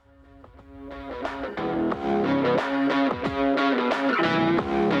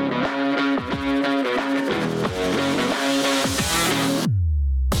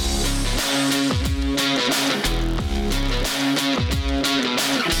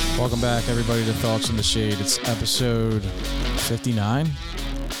Welcome back, everybody, to Thoughts in the Shade. It's episode 59.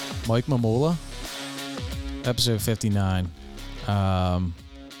 Mike Mamola. Episode 59. Yeah,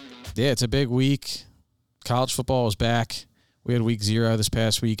 it's a big week. College football is back. We had week 0 this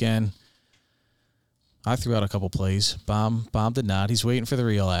past weekend. I threw out a couple plays. Bomb did not. He's waiting for the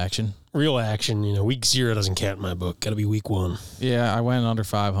real action. Real action, week 0 doesn't count in my book. Got to be week 1. Yeah, I went under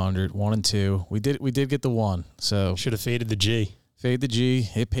 500, 1 and 2. We did get the 1. So should have faded the G. Fade the G.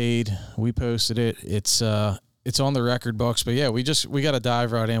 It paid. We posted it. It's on the record books. But yeah, we got to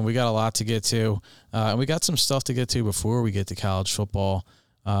dive right in. We got a lot to get to, and we got some stuff to get to before we get to college football.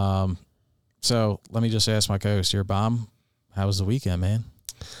 So let me just ask my co-host here, Bomb. How was the weekend, man?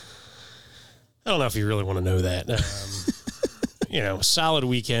 I don't know if you really want to know that. Solid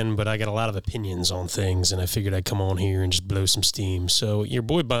weekend, but I got a lot of opinions on things, and I figured I'd come on here and just blow some steam. So your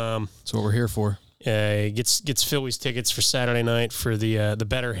boy Bomb. That's what we're here for. Gets Phillies tickets for Saturday night for the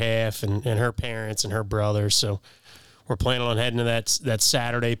better half and her parents and her brother. So we're planning on heading to that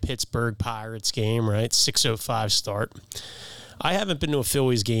Saturday Pittsburgh Pirates game, right? 6:05 start. I haven't been to a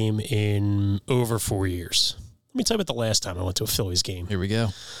Phillies game in over 4 years. Let me tell you about the last time I went to a Phillies game. Here we go.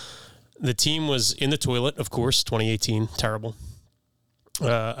 The team was in the toilet, of course, 2018. Terrible.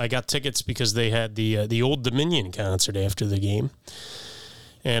 I got tickets because they had the Old Dominion concert after the game.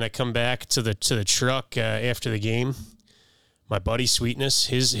 And I come back to the truck after the game. My buddy Sweetness,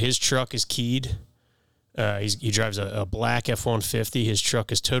 his truck is keyed. He drives a black F-150. His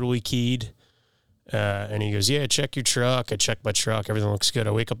truck is totally keyed. And he goes, yeah, check your truck. I checked my truck. Everything looks good.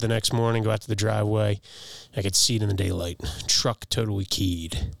 I wake up the next morning, go out to the driveway. I could see it in the daylight. Truck totally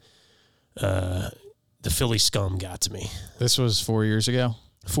keyed. The Philly scum got to me. This was 4 years ago?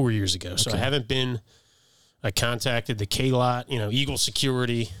 4 years ago. So I haven't been... I contacted the K-Lot, Eagle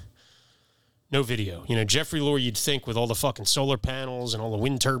Security. No video. Jeffrey Lurie, you'd think with all the fucking solar panels and all the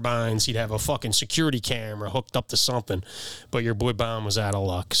wind turbines, he'd have a fucking security camera hooked up to something. But your boy Bomb was out of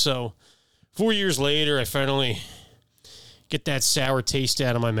luck. So 4 years later, I finally get that sour taste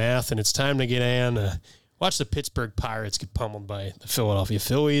out of my mouth, and it's time to get on. Watch the Pittsburgh Pirates get pummeled by the Philadelphia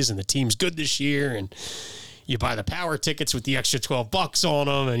Phillies, and the team's good this year, and you buy the power tickets with the extra $12 on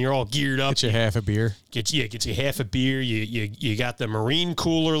them, and you're all geared up. Get you half a beer. Get you half a beer. You got the marine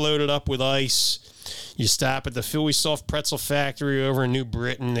cooler loaded up with ice. You stop at the Philly Soft Pretzel Factory over in New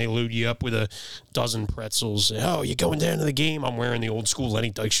Britain. They load you up with a dozen pretzels. Oh, you going down to the game? I'm wearing the old school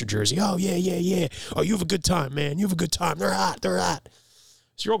Lenny Dykstra jersey. Oh, yeah. Oh, you have a good time, man. You have a good time. They're hot.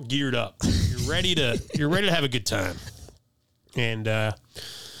 So you're all geared up. You're ready to have a good time. And,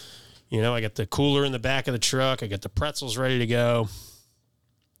 I got the cooler in the back of the truck. I got the pretzels ready to go.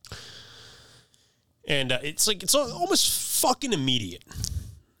 And it's almost fucking immediate.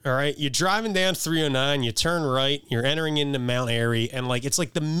 All right? You're driving down 309. You turn right. You're entering into Mount Airy. And, it's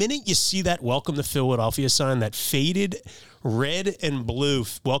like the minute you see that Welcome to Philadelphia sign, that faded red and blue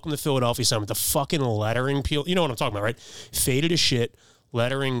Welcome to Philadelphia sign with the fucking lettering peel. You know what I'm talking about, right? Faded as shit.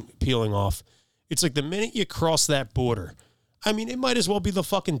 Lettering peeling off. It's like the minute you cross that border, it might as well be the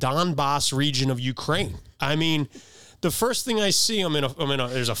fucking Donbass region of Ukraine. The first thing I see,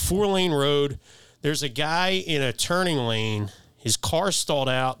 there's a 4-lane road. There's a guy in a turning lane. His car's stalled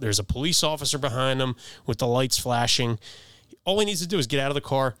out. There's a police officer behind him with the lights flashing. All he needs to do is get out of the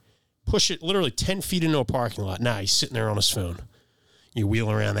car, push it literally 10 feet into a parking lot. Nah, he's sitting there on his phone. You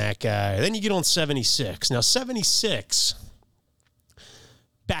wheel around that guy. Then you get on 76. Now, 76...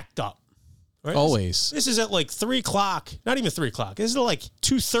 backed up. Right? Always. This is at 3 o'clock. Not even 3 o'clock. This is at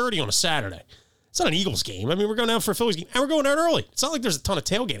 2:30 on a Saturday. It's not an Eagles game. We're going out for a Phillies game, and we're going out early. It's not like there's a ton of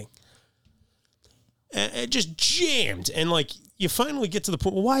tailgating. And it just jammed. And you finally get to the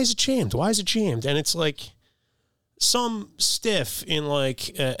point, well, why is it jammed? And it's some stiff in a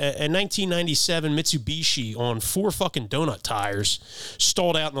 1997 Mitsubishi on 4 fucking donut tires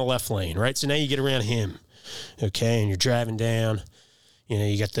stalled out in the left lane, right? So now you get around him, okay, and you're driving down.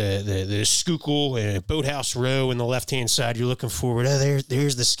 You got the Schuylkill and Boathouse Row in the left-hand side. You're looking forward. Oh,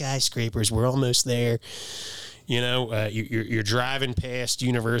 there's the skyscrapers. We're almost there. You're driving past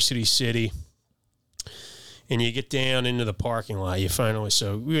University City, and you get down into the parking lot.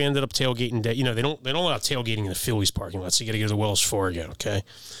 So we ended up tailgating. They don't allow tailgating in the Phillies parking lot. So you got to go to the Wells Fargo. Okay.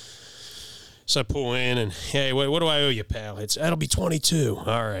 So I pull in and, hey, what do I owe you, pal? That'll be 22.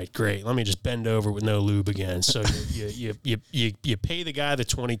 All right, great. Let me just bend over with no lube again. So you pay the guy the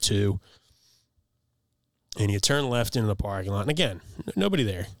 22, and you turn left into the parking lot. And again, nobody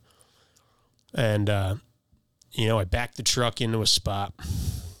there. And I backed the truck into a spot.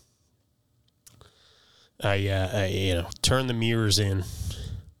 I turn the mirrors in.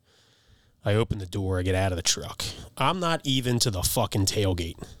 I open the door. I get out of the truck. I'm not even to the fucking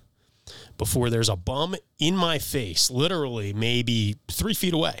tailgate. before there's a bum in my face, literally maybe 3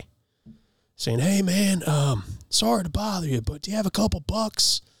 feet away, saying, "Hey man, sorry to bother you, but do you have a couple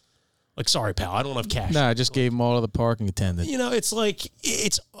bucks?" Like, sorry, pal, I don't have cash. No, I just gave them all to the parking attendant. You know, it's like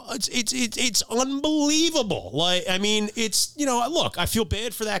it's unbelievable. Like, I mean, it's, you know, look, I feel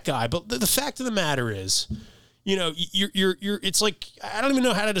bad for that guy, but the fact of the matter is, you know, you're it's like, I don't even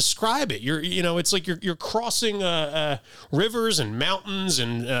know how to describe it. It's like you're crossing rivers and mountains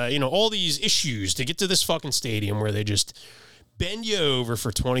and you know, all these issues to get to this fucking stadium where they just bend you over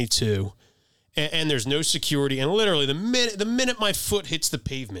for 22, and there's no security, and literally the minute my foot hits the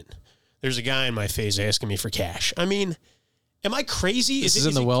pavement, there's a guy in my face asking me for cash. I mean, am I crazy? Is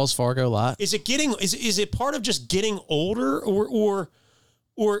it Wells Fargo lot? Is it part of just getting older, or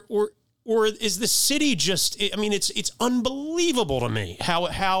is the city just? I mean, it's unbelievable to me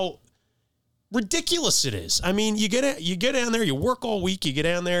how ridiculous it is. I mean, you get down there, you work all week, you get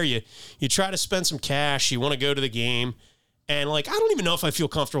down there, you try to spend some cash, you want to go to the game, and like, I don't even know if I feel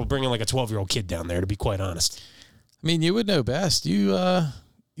comfortable bringing like a 12-year-old kid down there, to be quite honest. I mean, you would know best.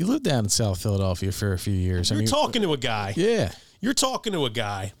 You lived down in South Philadelphia for a few years. You're talking to a guy. Yeah. You're talking to a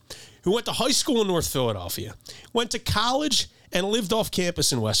guy who went to high school in North Philadelphia, went to college and lived off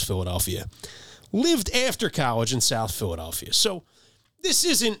campus in West Philadelphia, lived after college in South Philadelphia. So this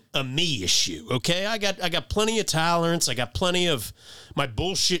isn't a me issue, okay? I got plenty of tolerance. I got plenty of, my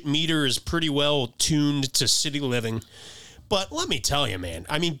bullshit meter is pretty well tuned to city living. But let me tell you, man,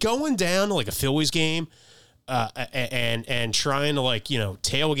 I mean, going down to like a Phillies game, and trying to, like, you know,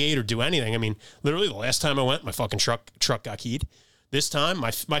 tailgate or do anything. I mean, literally the last time I went, my fucking truck got keyed. This time,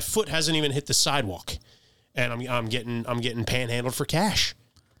 my foot hasn't even hit the sidewalk, and I'm getting panhandled for cash.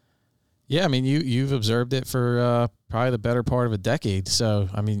 Yeah, I mean, you've observed it for probably the better part of a decade. So,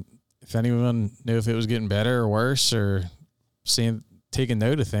 I mean, if anyone knew if it was getting better or worse or taking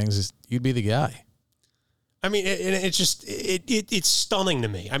note of things, you'd be the guy. I mean, it's stunning to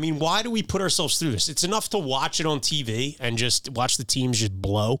me. I mean, why do we put ourselves through this? It's enough to watch it on TV and just watch the teams just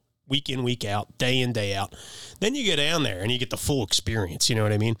blow week in, week out, day in, day out. Then you get down there and you get the full experience. You know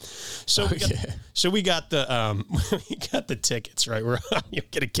what I mean? So we got the we got the tickets, right? You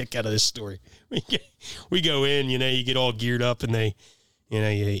get a kick out of this story. We go in, you know, you get all geared up, and they, you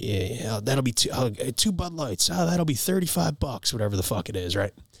know, that'll be two Bud Lights. Oh, that'll be $35, whatever the fuck it is,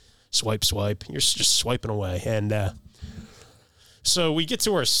 right? Swipe. You're just swiping away. And so we get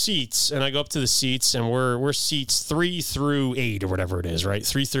to our seats, and I go up to the seats, and we're seats 3 through 8 or whatever it is, right?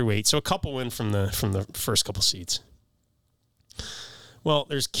 3 through 8. So a couple in from the first couple seats. Well,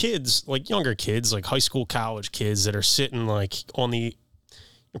 there's kids, like younger kids, like high school, college kids that are sitting like on the,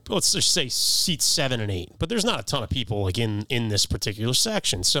 let's just say seats 7 and 8. But there's not a ton of people like in this particular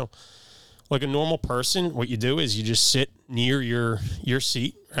section. So like a normal person, what you do is you just sit near your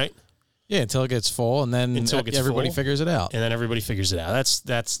seat, right? Yeah, until it gets full, and then everybody figures it out. And then everybody figures it out.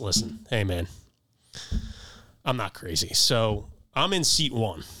 That's listen, hey man, I'm not crazy. So I'm in seat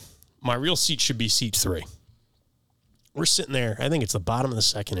 1. My real seat should be seat 3. We're sitting there. I think it's the bottom of the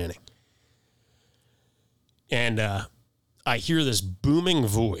second inning. And I hear this booming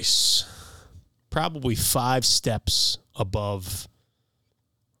voice, probably 5 steps above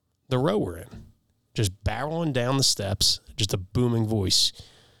the row we're in, just barreling down the steps, just a booming voice.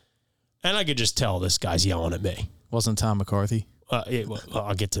 And I could just tell this guy's yelling at me. Wasn't Tom McCarthy?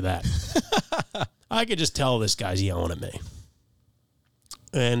 I'll get to that. I could just tell this guy's yelling at me.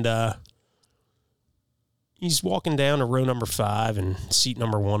 And he's walking down to row number 5 and seat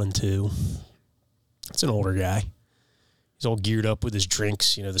number 1 and 2. It's an older guy. He's all geared up with his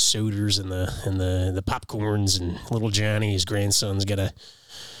drinks, you know, the sodas and the popcorns, and little Johnny, his grandson's got a,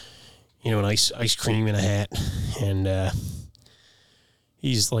 you know, an ice cream in a hat, and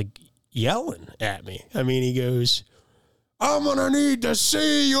he's like yelling at me. I mean, he goes, "I'm gonna need to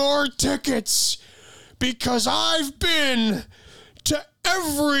see your tickets because I've been to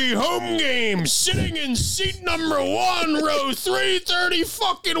every home game sitting in seat number 1, row 330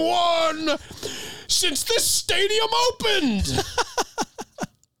 fucking 1 since this stadium opened."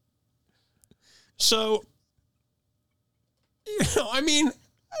 So, you know, I mean,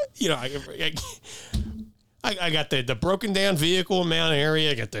 you know, I got the broken down vehicle in Mount Airy.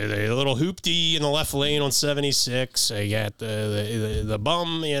 I got the little hoopty in the left lane on 76. I got the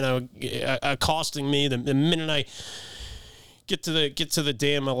bum, you know, accosting me the minute I get to the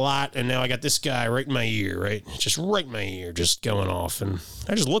damn lot, and now I got this guy right in my ear, right, just right in my ear, just going off, and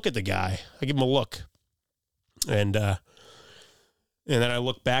I just look at the guy. I give him a look, and then I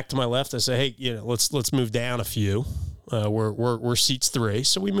look back to my left. I say, "Hey, you know, let's move down a few. We're seats 3,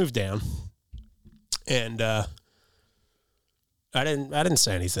 so we move down." And I didn't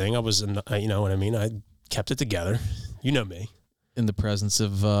say anything. I was in the, you know what I mean? I kept it together. You know me. In the presence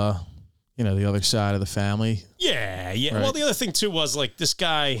of, the other side of the family. Yeah. Right. Well, the other thing too was like this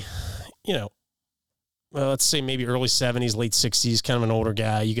guy, let's say maybe early 70s, late 60s, kind of an older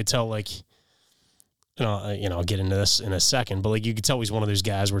guy. You could tell like, I'll get into this in a second, but like you could tell he's one of those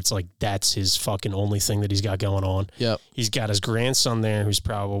guys where it's like that's his fucking only thing that he's got going on. Yep. He's got his grandson there who's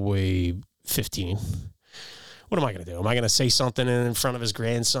probably 15. What am I going to do? Am I going to say something in front of his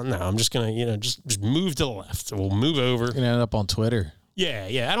grandson? No, I'm just going to, just move to the left. We'll move over. You're going to end up on Twitter.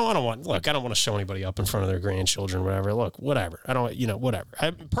 Yeah. I don't want to show anybody up in front of their grandchildren or whatever. Look, whatever. I don't, whatever.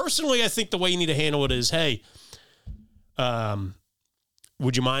 Personally, I think the way you need to handle it is, hey,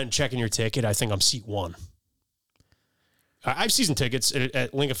 would you mind checking your ticket? I think I'm seat 1. I have season tickets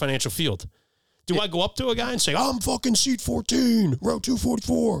at Lincoln Financial Field. Do I go up to a guy and say, I'm fucking seat 14, row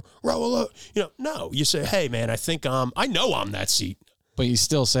 244, row 11? No. You say, hey, man, I think I know I'm that seat. But you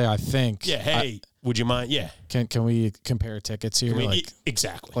still say, I think. Yeah, hey, would you mind? Yeah. Can we compare tickets here?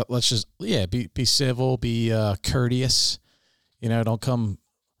 Exactly. Let's just, be civil, be courteous. Don't come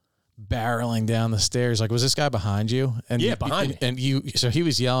barreling down the stairs. Like, was this guy behind you? And behind me. And so he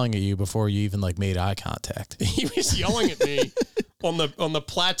was yelling at you before you even made eye contact. He was yelling at me on the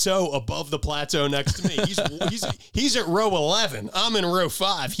plateau above the plateau next to me. He's at row 11. I'm in row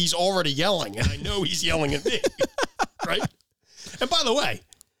 5. He's already yelling, and I know he's yelling at me. Right? And by the way,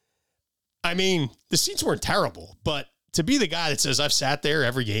 I mean, the seats weren't terrible, but to be the guy that says I've sat there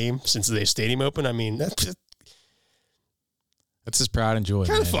every game since the stadium opened, I mean, that's his pride and joy.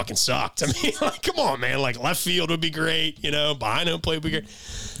 Kind of fucking sucked. I mean, come on, man. Like left field would be great. Behind home plate would be great.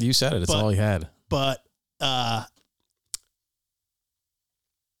 You said it. It's all he had. But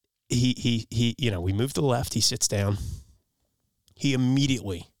he we move to the left. He sits down. He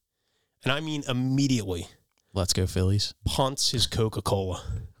immediately, and I mean immediately, let's go Phillies, punts his Coca-Cola.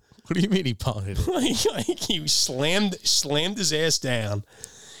 What do you mean he punted it? He slammed his ass down,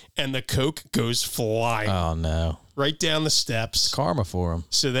 and the Coke goes flying. Oh, no. Right down the steps. It's karma for him.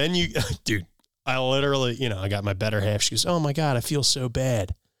 So then dude, I literally, I got my better half. She goes, oh, my God, I feel so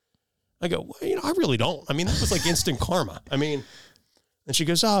bad. I go, well, I really don't. I mean, that was like instant karma. I mean, and she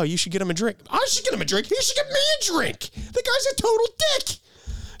goes, oh, you should get him a drink. I should get him a drink. He should get me a drink. The guy's a total dick.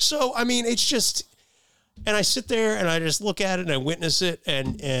 So, I mean, it's just... And I sit there and I just look at it and I witness it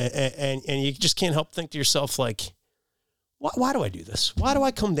and you just can't help think to yourself, like, why do I do this? Why do I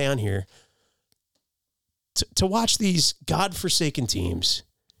come down here to watch these godforsaken teams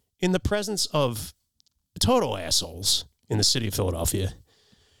in the presence of total assholes in the city of Philadelphia?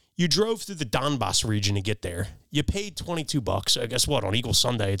 You drove through the Donbass region to get there. You paid $22. I guess what? On Eagle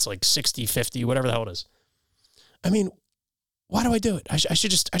Sunday, it's like 60, 50, whatever the hell it is. I mean, why do I do it? I should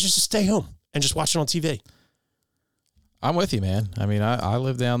just stay home and just watch it on TV. I'm with you, man. I mean, I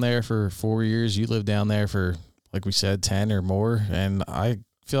lived down there for 4 years. You lived down there for, like we said, 10 or more. And I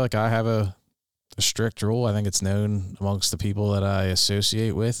feel like I have a strict rule. I think it's known amongst the people that I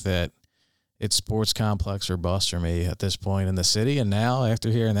associate with that it's sports complex or bust for me at this point in the city. And now, after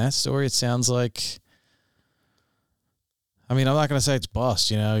hearing that story, it sounds like, I mean, I'm not going to say it's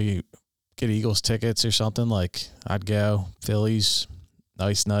bust. You get Eagles tickets or something, like I'd go. Phillies,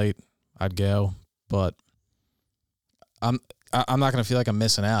 nice night, I'd go. But I'm not going to feel like I'm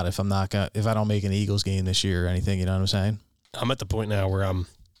missing out if I don't make an Eagles game this year or anything. You know what I'm saying? I'm at the point now where I'm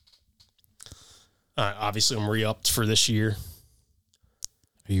obviously I'm re-upped for this year.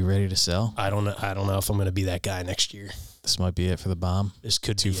 Are you ready to sell? I don't know if I'm going to be that guy next year. This might be it for the bomb. This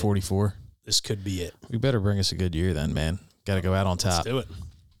could 244. Be it. This could be it. We better bring us a good year then, man. Got to go out on top. Let's do it.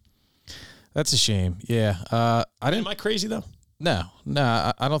 That's a shame. Yeah. Am I crazy though? No,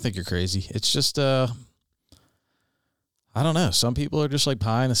 I don't think you're crazy. It's just, I don't know. Some people are just like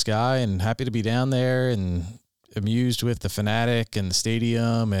pie in the sky and happy to be down there and amused with the Fanatic and the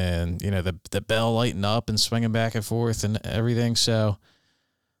stadium and, the bell lighting up and swinging back and forth and everything. So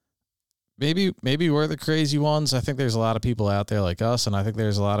maybe we're the crazy ones. I think there's a lot of people out there like us, and I think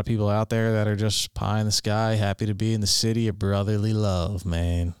there's a lot of people out there that are just pie in the sky, happy to be in the city of brotherly love,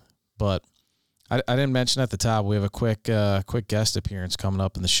 man. But I didn't mention at the top, we have a quick guest appearance coming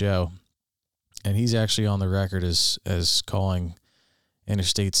up in the show, and he's actually on the record as calling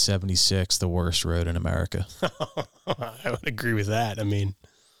Interstate 76 the worst road in America. I would agree with that. I mean,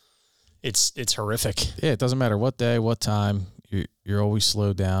 it's horrific. Yeah, it doesn't matter what day, what time, you're always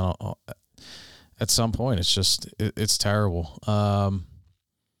slowed down. At some point, it's just it's terrible. I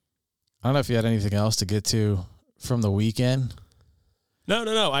don't know if you had anything else to get to from the weekend. No.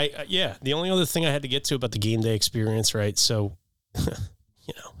 The only other thing I had to get to about the game day experience, right? So,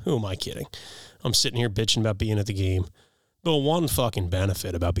 who am I kidding? I'm sitting here bitching about being at the game. The one fucking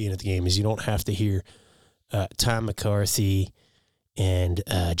benefit about being at the game is you don't have to hear Tom McCarthy and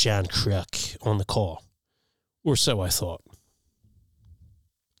John Kruk on the call, or so I thought.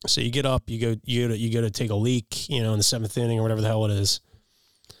 So you get up, you go to take a leak, in the 7th inning or whatever the hell it is.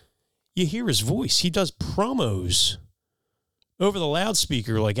 You hear his voice. He does promos over the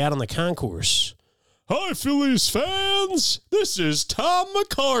loudspeaker, like out on the concourse. Hi, Phillies fans. This is Tom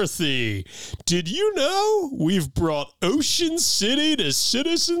McCarthy. Did you know we've brought Ocean City to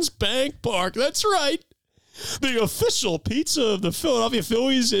Citizens Bank Park? That's right. The official pizza of the Philadelphia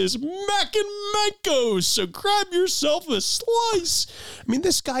Phillies is Mac and Mancos, so grab yourself a slice. I mean,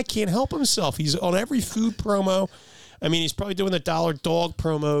 this guy can't help himself. He's on every food promo. I mean, he's probably doing the Dollar Dog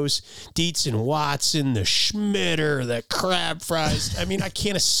promos, Dietz and Watson, the Schmitter, the crab fries. I mean, I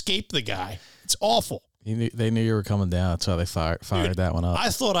can't escape the guy. It's awful. They knew you were coming down. That's why they fired that one up. I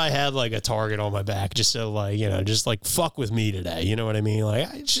thought I had like a target on my back just so just fuck with me today. You know what I mean? Like,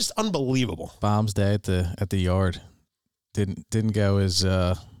 it's just unbelievable. Bombs Day at the yard didn't go as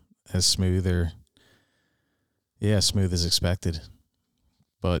smooth smooth as expected.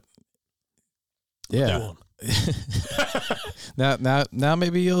 But yeah. now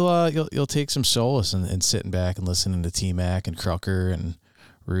maybe you'll take some solace in sitting back and listening to T-Mac and Crucker and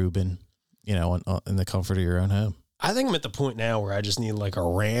Ruben, in the comfort of your own home. I think I'm at the point now where I just need like a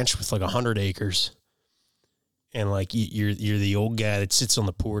ranch with like 100 acres, and like you're the old guy that sits on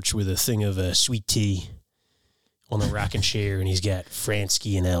the porch with a thing of sweet tea on the rocking chair, and he's got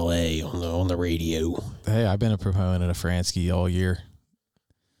Fransky in L.A. on the radio. Hey, I've been a proponent of Fransky all year.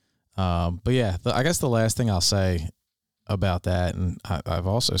 But yeah, I guess the last thing I'll say about that, and I've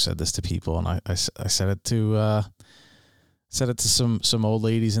also said this to people, and I said it to some old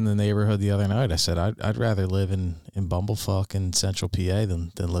ladies in the neighborhood the other night. I said I'd rather live in Bumblefuck in Central PA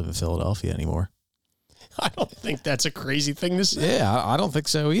than live in Philadelphia anymore. I don't think that's a crazy thing to say. Yeah, I don't think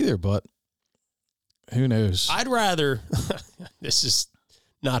so either. But who knows? I'd rather. This is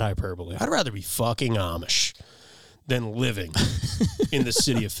not hyperbole. I'd rather be fucking Amish than living in the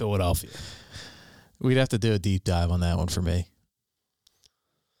city of Philadelphia. We'd have to do a deep dive on that one for me.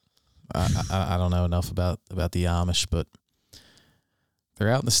 I don't know enough about the Amish, but they're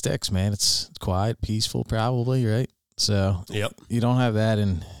out in the sticks, man. It's quiet, peaceful, probably, right? So yep. You don't have that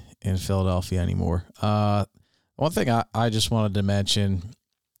in Philadelphia anymore. One thing I just wanted to mention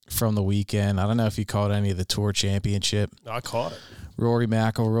from the weekend, I don't know if you caught any of the Tour Championship. I caught it. Rory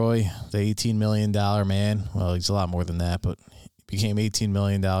McIlroy, the $18 million man. Well, he's a lot more than that, but he became $18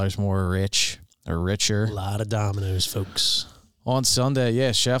 million more richer. A lot of dominoes, folks. On Sunday,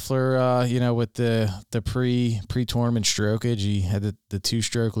 yeah, Scheffler, with the pre-tournament strokage, he had the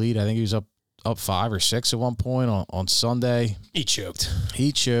 2-stroke lead. I think he was up 5 or 6 at one point on Sunday. He choked.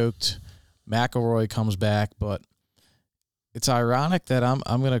 McIlroy comes back, but it's ironic that I'm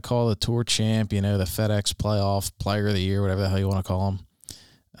going to call the Tour champ, the FedEx Playoff Player of the Year, whatever the hell you want to call him.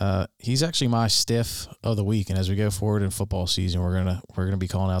 He's actually my stiff of the week, and as we go forward in football season, we're gonna be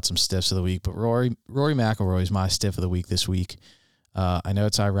calling out some stiffs of the week. But Rory McIlroy is my stiff of the week this week. I know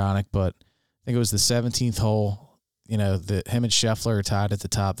it's ironic, but I think it was the 17th hole. Him and Scheffler are tied at the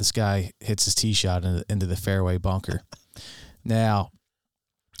top. This guy hits his tee shot into the fairway bunker. Now,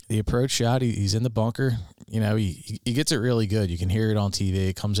 the approach shot, he's in the bunker. He gets it really good. You can hear it on TV.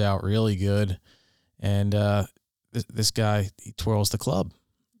 It comes out really good, and this guy, he twirls the club.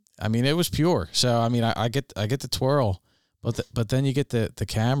 I mean, it was pure. So I mean, I get the twirl, but then you get the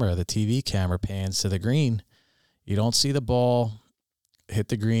camera, the TV camera pans to the green. You don't see the ball hit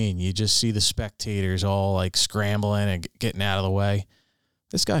the green. You just see the spectators all like scrambling and getting out of the way.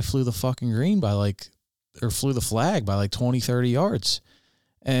 This guy flew the fucking green flew the flag by like 20, 30 yards,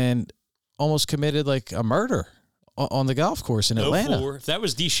 and almost committed like a murder on the golf course in Atlanta. No, if that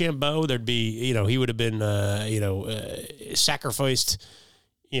was DeChambeau, there'd be he would have been sacrificed.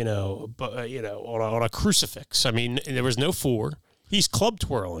 On a crucifix. I mean, there was no 4. He's club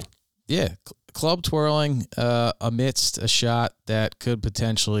twirling. Yeah, club twirling amidst a shot that could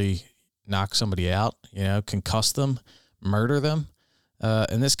potentially knock somebody out, concuss them, murder them.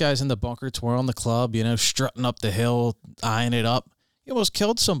 And this guy's in the bunker twirling the club, strutting up the hill, eyeing it up. He almost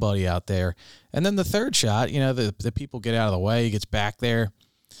killed somebody out there. And then the third shot, the people get out of the way. He gets back there.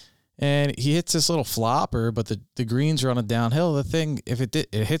 And he hits this little flopper, but the greens are on a downhill. The thing, if it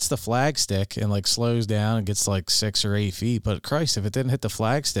hits the flag stick and like slows down and gets like 6 or 8 feet. But Christ, if it didn't hit the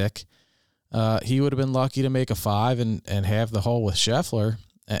flag stick, he would have been lucky to make a 5 and have the hole with Scheffler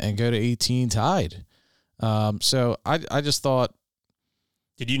and go to 18 tied. So I just thought.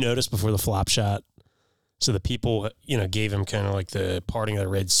 Did you notice before the flop shot? So the people, gave him kind of like the parting of the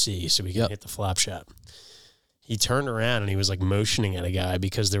Red Sea so he could hit the flop shot. he turned around and he was like motioning at a guy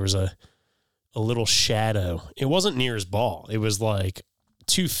because there was a little shadow. It wasn't near his ball. It was like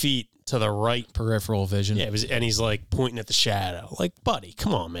 2 feet to the right. Peripheral vision. Yeah, it was, and he's like pointing at the shadow. Like, buddy,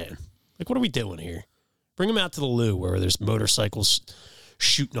 come on, man. Like, what are we doing here? Bring him out to the loo where there's motorcycles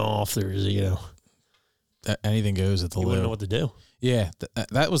shooting off. There's, anything goes at the you loo. wouldn't know what to do. Yeah,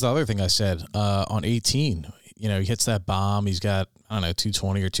 that was the other thing I said. On 18, he hits that bomb. He's got,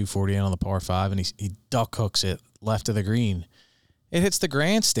 220 or 240 in on the par 5, and he duck hooks it left of the green. It hits the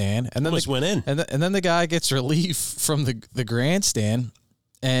grandstand, and then Almost went in. And then the guy gets relief from the grandstand,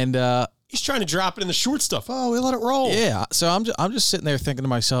 and He's trying to drop it in the short stuff. Oh, we let it roll. yeah. So I'm just sitting there thinking to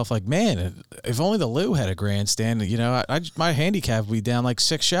myself, like, man, if only the Lou had a grandstand, my handicap would be down like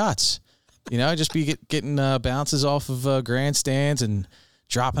 6 shots. I'd just be getting bounces off of grandstands and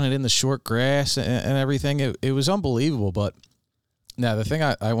dropping it in the short grass and everything. It was unbelievable. But now the thing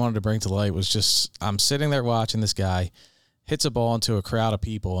I wanted to bring to light was just I'm sitting there watching this guy hits a ball into a crowd of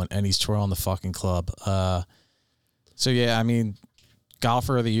people and he's twirling the fucking club. So yeah,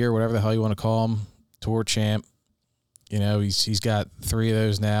 golfer of the year, whatever the hell you want to call him, tour champ. He's got 3 of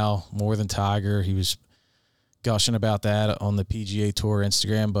those now, more than Tiger. He was gushing about that on the PGA Tour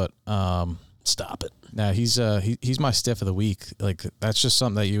Instagram, but Stop it. now he's my stiff of the week. Like, that's just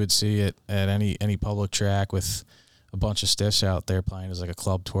something that you would see at any public track with a bunch of stiffs out there playing as like a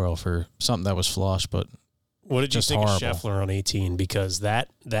club twirl for something that was flush, but What did you just think horrible. of Scheffler on 18? Because that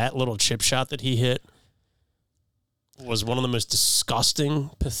little chip shot that he hit was one of the most disgusting,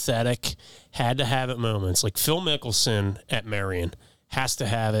 pathetic, had to have it moments. Like Phil Mickelson at Marion has to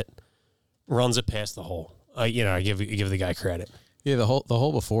have it, runs it past the hole. I give the guy credit. Yeah, the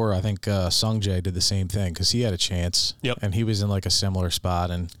hole before, I think Sung Jae did the same thing because he had a chance. Yep. And he was in like a similar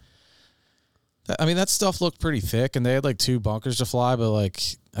spot. And that stuff looked pretty thick, and they had like 2 bunkers to fly. But like,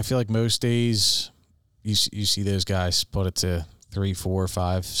 I feel like most days you see those guys put it to 3, 4,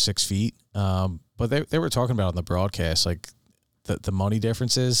 5, 6 feet. But they were talking about it on the broadcast, like the money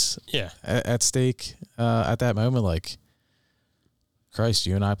differences at stake at that moment. Like, Christ,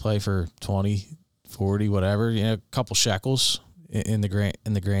 you and I play for 20, 40, whatever, a couple shekels in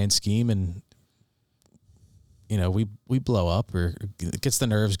the grand scheme, and we blow up, or it gets the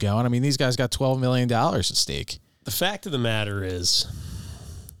nerves going. These guys got $12 million at stake. The fact of the matter is,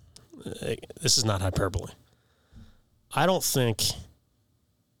 this is not hyperbole. I don't think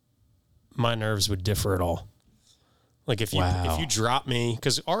my nerves would differ at all. Like if you drop me,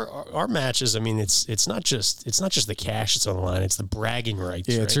 because our matches, it's not just the cash that's on the line, it's the bragging rights.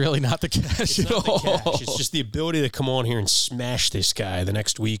 Yeah, right? it's really not the cash at all. It's just the ability to come on here and smash this guy the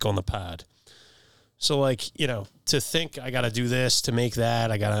next week on the pod. So to think I got to do this to make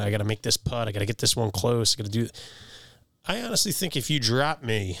that, I got to make this putt, I got to get this one close, I got to do. I honestly think if you drop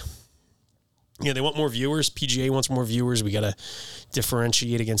me, they want more viewers. PGA wants more viewers. We got to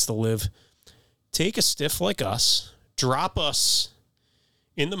differentiate against the live. Take a stiff like us. Drop us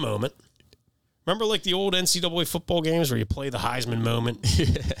in the moment. Remember like the old NCAA football games where you play the Heisman moment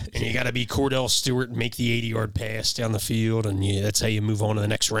and you got to be Cordell Stewart and make the 80-yard pass down the field, and that's how you move on to the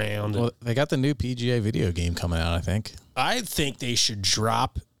next round. Well, they got the new PGA video game coming out, I think. I think they should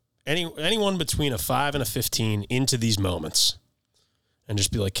drop anyone between a 5 and a 15 into these moments and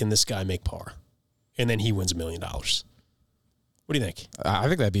just be like, can this guy make par? And then he wins $1 million. What do you think? I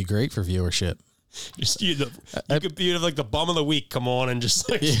think that'd be great for viewership. You could be like the bum of the week. Come on and just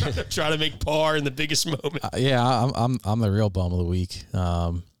like try to make par in the biggest moment. I'm the real bum of the week.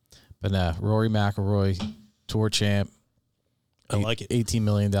 But nah, Rory McIlroy, tour champ. I like it. $18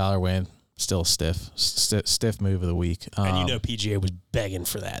 million win. Still stiff move of the week. And PGA was begging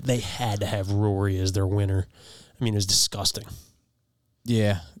for that. They had to have Rory as their winner. It was disgusting.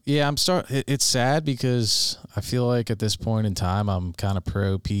 Yeah. It's sad because I feel like at this point in time, I'm kind of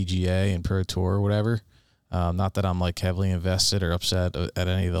pro PGA and pro tour or whatever. Not that I'm like heavily invested or upset at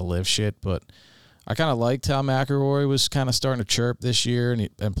any of the live shit, but I kind of liked how McIlroy was kind of starting to chirp this year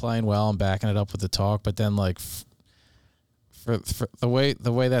and playing well and backing it up with the talk. But then like for the way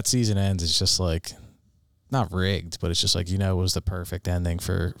that season ends, it's just like not rigged, but it's just like, it was the perfect ending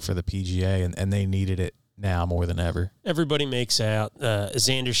for the PGA, and they needed it now more than ever. Everybody makes out.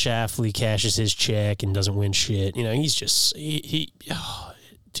 Xander Schauffele cashes his check and doesn't win shit. He's just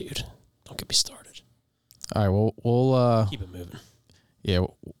dude, don't get me started. All right, we'll keep it moving. Yeah,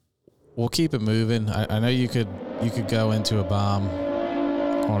 we'll keep it moving. I know you could go into a bomb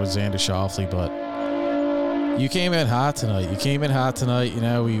on Xander Schauffele, but you came in hot tonight.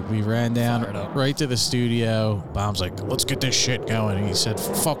 We ran down right to the studio. Bomb's like, let's get this shit going. And he said,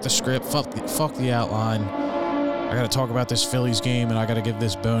 fuck the script, fuck the outline. I got to talk about this Phillies game, and I got to give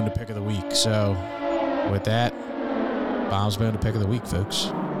this bone to pick of the week. So with that, Bombs Bone, the pick of the week, folks.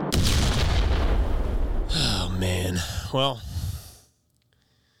 Oh, man. Well,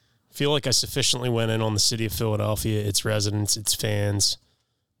 I feel like I sufficiently went in on the city of Philadelphia, its residents, its fans,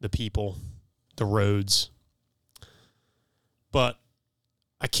 the people, the roads. But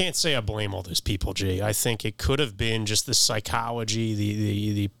I can't say I blame all those people, G. I think it could have been just the psychology,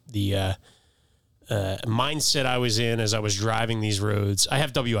 the mindset I was in as I was driving these roads. I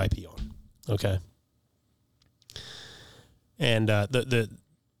have WIP on, okay? And the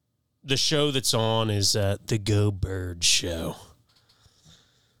show that's on is the Go Bird Show.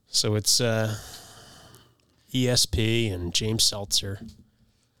 So it's ESP and James Seltzer.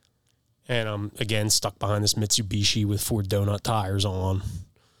 And I'm, again, stuck behind this Mitsubishi with 4 donut tires on.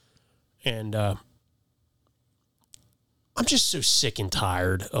 And I'm just so sick and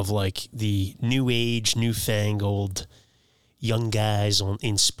tired of, like, the new age, newfangled young guys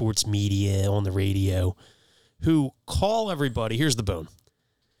in sports media, on the radio, who call everybody, here's the bone,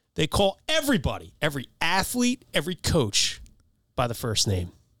 they call everybody, every athlete, every coach by the first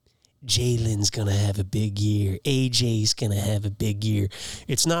name. Jalen's going to have a big year. AJ's going to have a big year.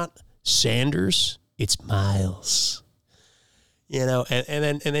 It's not Sanders, it's Miles. You know,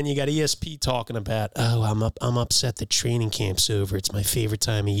 and then you got ESP talking about, oh, I'm upset that training camp's over. It's my favorite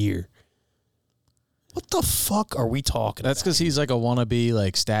time of year. What the fuck are we talking That's about? because he's like a wannabe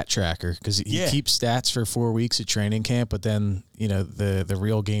like stat tracker because he keeps stats for 4 weeks at training camp, but then, you know, the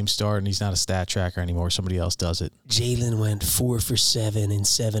real games start and he's not a stat tracker anymore. Somebody else does it. Jalen went 4 for 7 in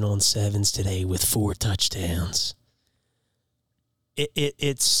 7-on-7s today with 4 touchdowns.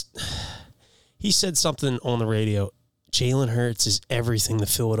 It's he said something on the radio. Jalen Hurts is everything the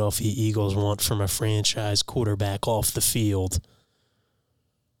Philadelphia Eagles want from a franchise quarterback off the field.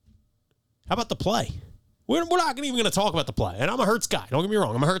 How about the play? We're not even going to talk about the play. And I'm a Hurts guy. Don't get me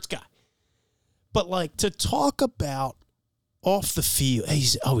wrong. I'm a Hurts guy. But, like, to talk about off the field,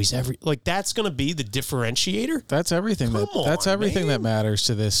 he's that's going to be the differentiator? That's everything. That's everything man. that matters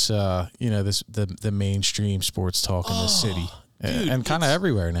to this, the mainstream sports talk in this city. Dude, and kind of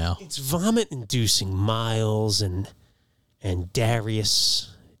everywhere now. It's vomit-inducing. Miles and Darius,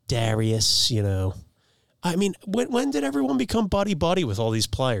 you know. I mean, when did everyone become buddy-buddy with all these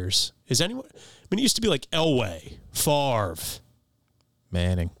players? Is anyone... I mean, it used to be like Elway, Favre,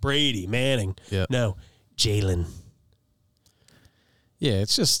 Manning. Brady, Manning. Yep. No, Jalen. Yeah,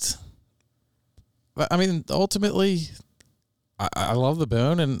 it's just... I mean, ultimately, I love the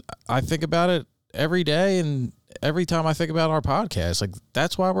Bone, and I think about it every day, and every time I think about our podcast. Like,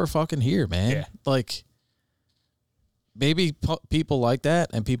 that's why we're fucking here, man. Yeah. Like, maybe people like that,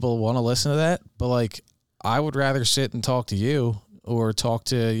 and people want to listen to that, but, like, I would rather sit and talk to you or talk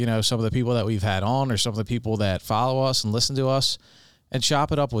to, you know, some of the people that we've had on or some of the people that follow us and listen to us and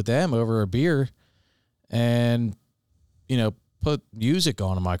chop it up with them over a beer and, you know, put music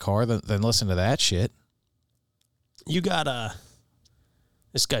on in my car than listen to that shit. You got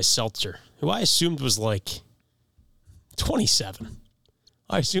this guy Seltzer, who I assumed was like 27.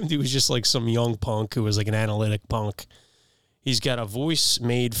 I assumed he was just like some young punk who was like an analytic punk. He's got a voice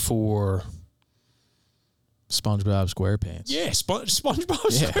made for... SpongeBob SquarePants. Yeah,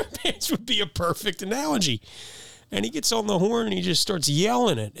 SpongeBob SquarePants would be a perfect analogy. And he gets on the horn and he just starts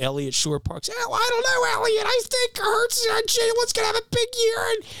yelling at Elliott Shore Parks. Oh, I don't know, Elliott. I think Hurts and Jalen's going to have a big year,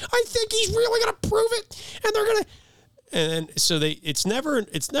 and I think he's really going to prove it. And they're going to... And so it's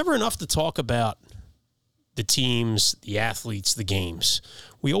never enough to talk about the teams, the athletes, the games.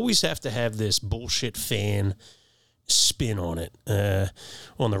 We always have to have this bullshit fan spin on it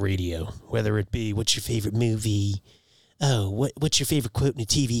on the radio, whether it be what's your favorite movie, what's your favorite quote in a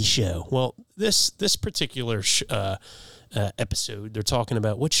TV show. Well, this particular episode, they're talking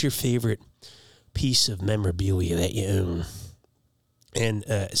about what's your favorite piece of memorabilia that you own. And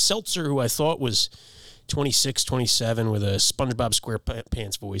Seltzer, who I thought was 26, 27 with a SpongeBob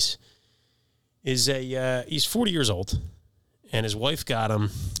SquarePants voice, is he's 40 years old, and his wife got him.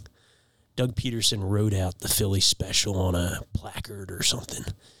 Doug Peterson wrote out the Philly special on a placard or something.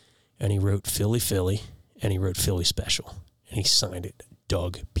 And he wrote Philly, and he wrote Philly special. And he signed it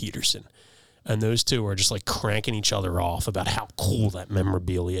Doug Peterson. And those two are just like cranking each other off about how cool that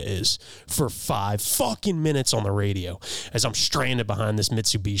memorabilia is for 5 fucking minutes on the radio as I'm stranded behind this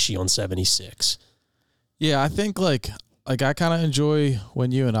Mitsubishi on 76. Yeah, I think like I kind of enjoy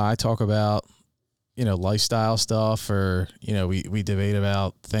when you and I talk about, you know, lifestyle stuff, or, you know, we debate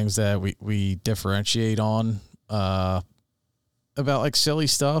about things that we differentiate on, about like silly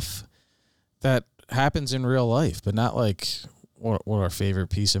stuff that happens in real life, but not like what our favorite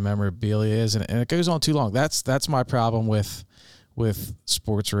piece of memorabilia is. And it goes on too long. That's my problem with with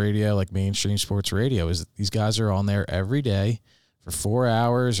sports radio, like mainstream sports radio, is these guys are on there every day for 4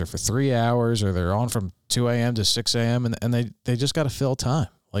 hours or for 3 hours, or they're on from 2 a.m. to 6 a.m. and they just got to fill time.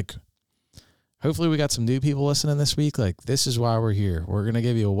 Like, hopefully we got some new people listening this week. Like, this is why we're here. We're going to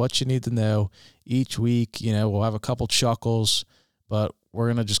give you what you need to know each week. You know, we'll have a couple chuckles, but we're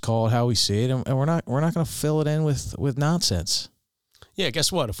going to just call it how we see it. And we're not going to fill it in with nonsense. Yeah.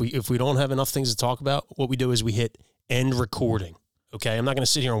 Guess what? If we don't have enough things to talk about, what we do is we hit end recording. Okay. I'm not going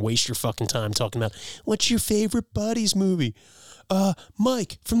to sit here and waste your fucking time talking about what's your favorite Buddies movie?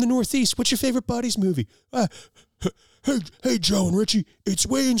 Mike from the Northeast, what's your favorite Buddies movie? Hey, Joe and Richie, it's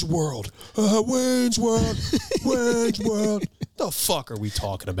Wayne's World. Wayne's World. Wayne's World. The fuck are we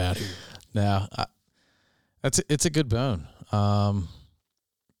talking about here? No, it's a good bone. Yeah,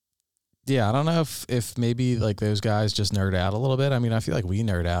 I don't know if maybe like those guys just nerd out a little bit. I mean, I feel like we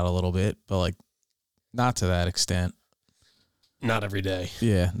nerd out a little bit, but like not to that extent. Not every day.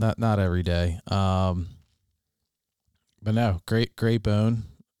 Yeah, not every day. But no, great bone,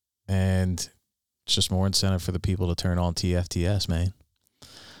 and it's just more incentive for the people to turn on TFTS, man.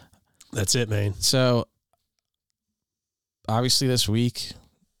 That's it, man. So obviously this week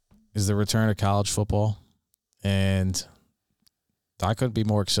is the return of college football, and I couldn't be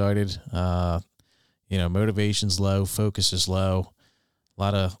more excited. Motivation's low, focus is low. A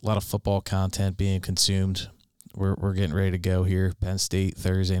lot of football content being consumed. We're getting ready to go here. Penn State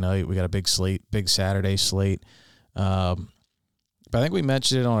Thursday night. We got a big Saturday slate. But I think we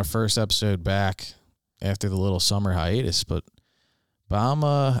mentioned it on our first episode back after the little summer hiatus. But Baum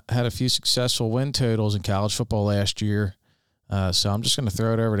had a few successful win totals in college football last year. So I'm just going to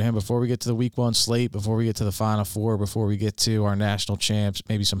throw it over to him before we get to the week 1 slate, before we get to the Final Four, before we get to our national champs,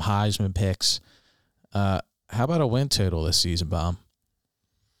 maybe some Heisman picks. How about a win total this season, Baum?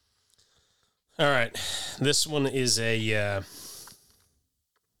 All right. This one is I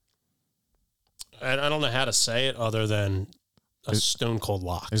don't know how to say it other than a stone cold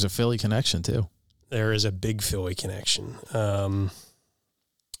lock. There's a Philly connection, too. There is a big Philly connection.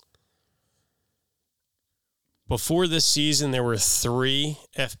 Before this season, there were 3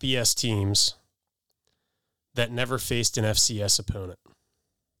 FBS teams that never faced an FCS opponent.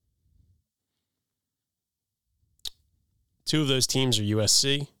 2 of those teams are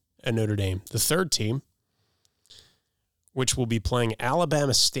USC and Notre Dame. The third team, which will be playing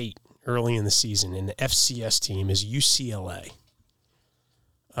Alabama State early in the season, an FCS team, is UCLA.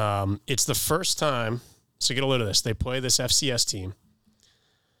 It's the first time, so get a load of this, they play this FCS team.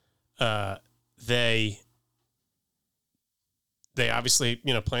 They obviously,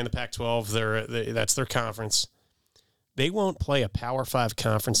 play in the Pac-12. That's their conference. They won't play a Power 5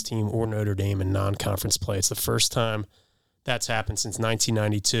 conference team or Notre Dame in non-conference play. It's the first time that's happened since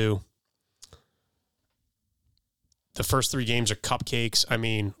 1992. The first 3 games are cupcakes. I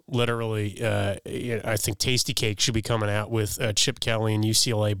mean, literally, I think Tasty Cake should be coming out with Chip Kelly and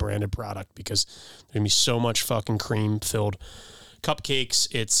UCLA branded product because there's going to be so much fucking cream-filled cupcakes.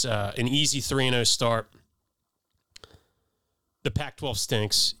 It's an easy 3-0 start. The Pac-12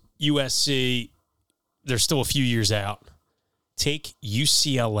 stinks. USC, they're still a few years out. Take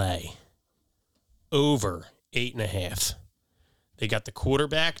UCLA over 8.5. They got the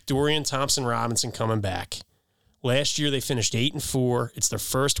quarterback, Dorian Thompson-Robinson, coming back. Last year, they finished 8-4. It's their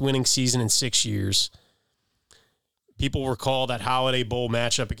first winning season in 6 years. People recall that Holiday Bowl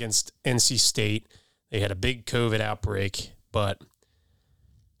matchup against NC State. They had a big COVID outbreak, but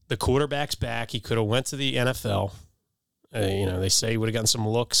the quarterback's back. He could have went to the NFL. They say he would have gotten some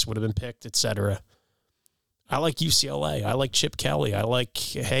looks, would have been picked, etc. I like UCLA. I like Chip Kelly. I like,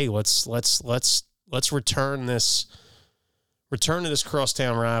 hey, let's return to this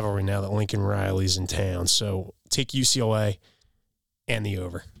crosstown rivalry now that Lincoln Riley's in town. So take UCLA and the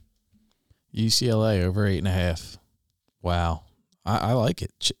over. UCLA over 8.5. Wow, I like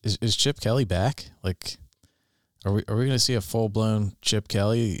it. Is Chip Kelly back? Like, are we going to see a full blown Chip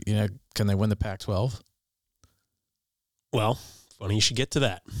Kelly? Can they win the Pac-12? Well, funny you should get to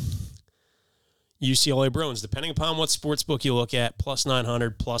that. UCLA Bruins, depending upon what sportsbook you look at, plus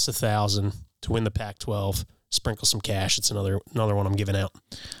 900, plus 1,000 to win the Pac-12. Sprinkle some cash. It's another one I'm giving out.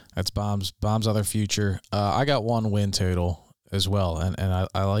 That's Bomb's other future. I got 1 win total as well, and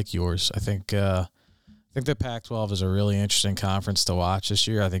I like yours. I think the Pac-12 is a really interesting conference to watch this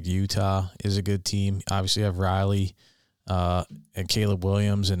year. I think Utah is a good team. Obviously, you have Riley and Caleb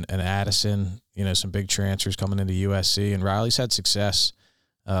Williams and Addison. Some big transfers coming into USC, and Riley's had success.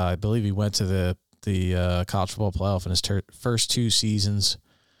 I believe he went to the college football playoff in his first 2 seasons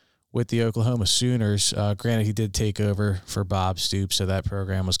with the Oklahoma Sooners. Granted, he did take over for Bob Stoops, so that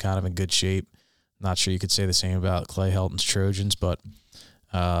program was kind of in good shape. Not sure you could say the same about Clay Helton's Trojans, but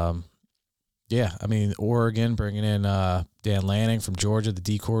yeah, I mean, Oregon bringing in Dan Lanning from Georgia, the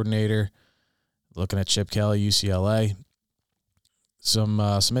D coordinator. Looking at Chip Kelly, UCLA. Some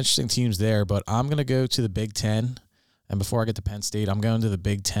interesting teams there, but I'm going to go to the Big Ten. And before I get to Penn State, I'm going to the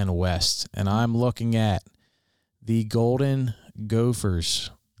Big Ten West. And I'm looking at the Golden Gophers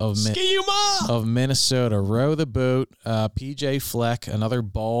of Minnesota. Row the boat. P.J. Fleck, another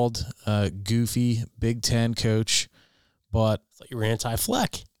bald, goofy Big Ten coach. But I thought you were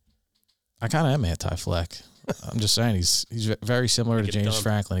anti-Fleck. I kind of am anti-Fleck. I'm just saying he's very similar to James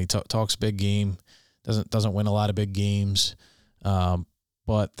Franklin. He talks big game, doesn't win a lot of big games.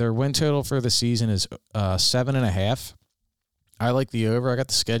 But their win total for the season is 7.5. I like the over. I got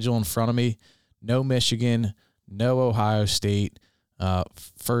the schedule in front of me. No Michigan, no Ohio State.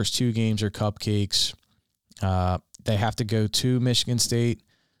 First 2 games are cupcakes. They have to go to Michigan State.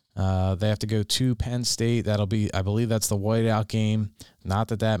 They have to go to Penn State. That'll be, I believe that's the whiteout game. Not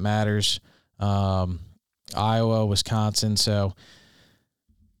that matters. Iowa, Wisconsin. So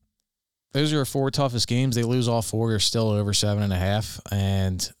those are your 4 toughest games. They lose all 4. You're still over 7.5.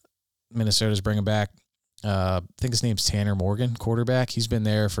 And Minnesota's bringing back, I think his name's Tanner Morgan, quarterback. He's been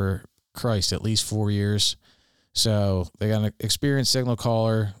there for, at least 4 years. So they got an experienced signal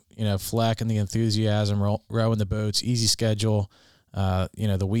caller, Fleck and the enthusiasm, rowing the boats, easy schedule.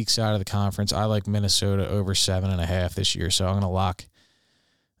 The weak side of the conference. I like Minnesota over 7.5 this year. So I'm going to lock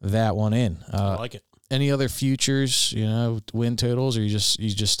that one in. I like it. Any other futures, win totals, or you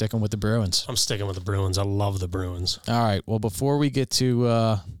just sticking with the Bruins? I'm sticking with the Bruins. I love the Bruins. All right. Well, before we get to,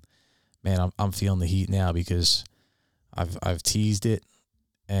 I'm feeling the heat now because I've teased it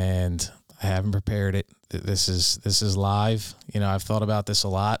and I haven't prepared it. This is live. I've thought about this a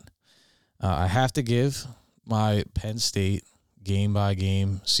lot. I have to give my Penn State game by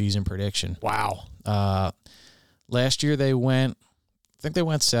game season prediction. Wow. Last year they went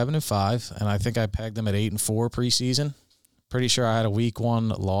 7-5, and I think I pegged them at 8-4 preseason. Pretty sure I had a week 1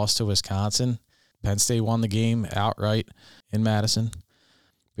 loss to Wisconsin. Penn State won the game outright in Madison.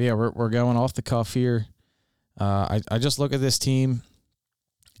 But yeah, we're going off the cuff here. I just look at this team,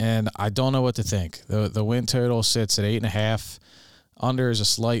 and I don't know what to think. The win total sits at 8.5. Under is a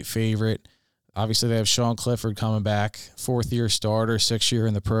slight favorite. Obviously, they have Sean Clifford coming back, 4th-year starter, 6th year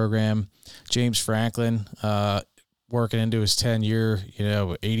in the program. James Franklin, working into his 10-year,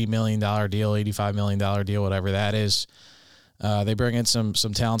 $80 million deal, $85 million deal, whatever that is. They bring in some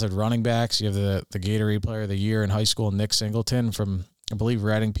talented running backs. You have the Gatorade Player of the Year in high school, Nick Singleton from, I believe,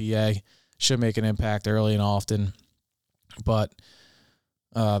 Reading, PA. Should make an impact early and often. But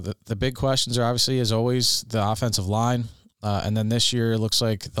the big questions are obviously, as always, the offensive line. And then this year, it looks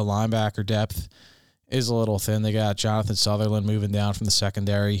like the linebacker depth is a little thin. They got Jonathan Sutherland moving down from the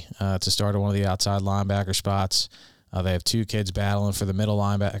secondary to start at one of the outside linebacker spots. They have 2 kids battling for the middle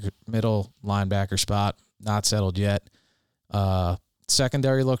linebacker spot. Not settled yet.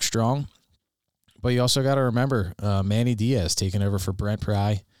 Secondary looks strong, but you also got to remember Manny Diaz taking over for Brent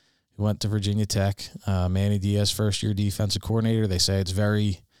Pry, who went to Virginia Tech. Manny Diaz, first-year defensive coordinator. They say it's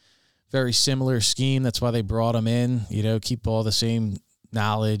very, very similar scheme. That's why they brought him in. Keep all the same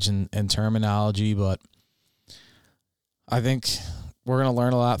knowledge and terminology. But I think we're going to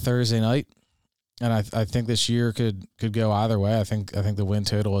learn a lot Thursday night. And I think this year could go either way. I think the win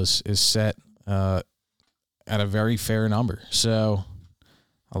total is set at a very fair number. So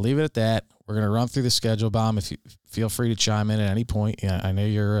I'll leave it at that. We're gonna run through the schedule, Bomb. If you feel free to chime in at any point. I know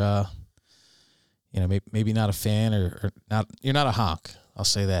you're maybe not a fan or not. You're not a honk. I'll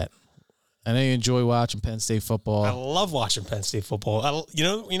say that. I know you enjoy watching Penn State football. I love watching Penn State football. You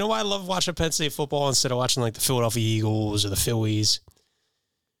know why I love watching Penn State football instead of watching like the Philadelphia Eagles or the Phillies?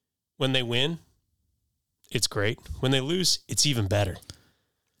 When they win, it's great. When they lose, it's even better.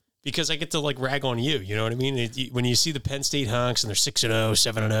 Because I get to like rag on you. You know what I mean? When you see the Penn State honks and they're 6-0,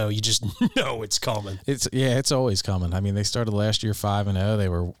 7-0, you just know it's coming. It's always coming. I mean, they started last year 5-0. They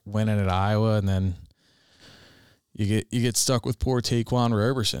were winning at Iowa, and then you get stuck with poor Taquan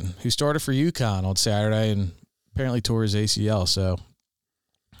Roberson, who started for UConn on Saturday and apparently tore his ACL. So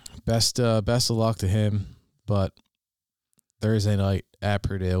best of luck to him. But Thursday night at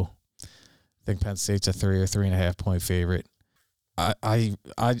Purdue, I think Penn State's a 3 or 3.5 point favorite. I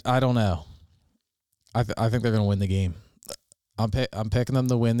don't know. I think they're going to win the game. I'm picking them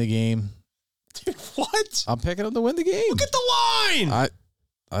to win the game. Dude, what? I'm picking them to win the game. Look at the line.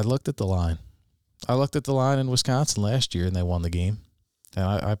 I looked at the line. I looked at the line in Wisconsin last year, and they won the game. And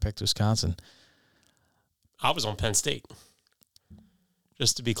I picked Wisconsin. I was on Penn State.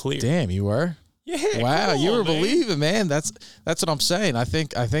 Just to be clear. Damn, you were? Yeah. Wow, you were believing, man. That's what I'm saying. I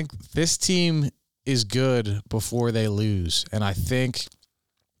think this team is good before they lose. And I think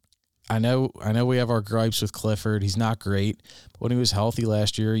I know we have our gripes with Clifford. He's not great. But when he was healthy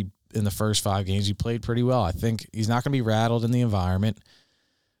last year, in the first 5 games, he played pretty well. I think he's not going to be rattled in the environment.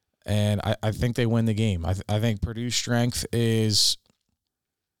 And I think they win the game. I think Purdue's strength is,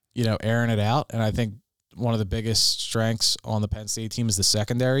 airing it out. And I think one of the biggest strengths on the Penn State team is the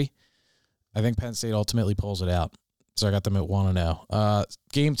secondary. I think Penn State ultimately pulls it out. So I got them at 1-0.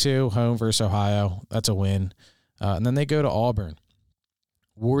 Game 2, home versus Ohio. That's a win. And then they go to Auburn.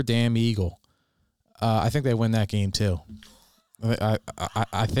 War damn Eagle. I think they win that game too.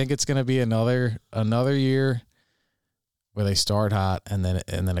 I think it's going to be another year where they start hot and then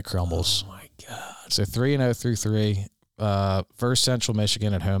it crumbles. Oh my God. So 3-0 through 3. Versus Central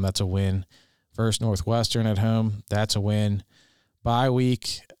Michigan at home, that's a win. Versus Northwestern at home, that's a win. Bye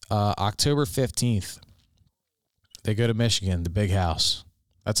week, October 15th. They go to Michigan, the big house.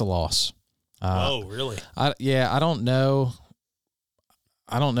 That's a loss. Oh, really? I don't know.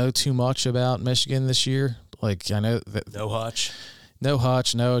 I don't know too much about Michigan this year. Like, I know that no Hutch, no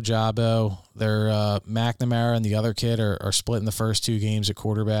Ojabo. They're McNamara and the other kid are splitting the first 2 games at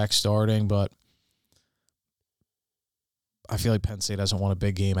quarterback starting, but I feel like Penn State doesn't want a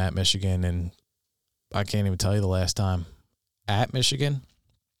big game at Michigan, and I can't even tell you the last time at Michigan.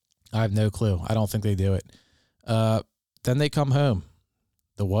 I have no clue. I don't think they do it. Then they come home,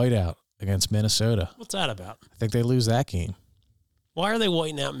 the whiteout against Minnesota. What's that about? I think they lose that game. Why are they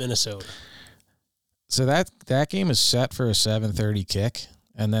whiting out Minnesota? So that game is set for a 7:30 kick,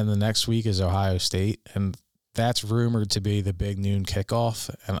 and then the next week is Ohio State, and that's rumored to be the big noon kickoff.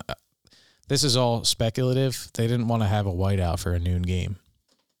 And this is all speculative. They didn't want to have a whiteout for a noon game.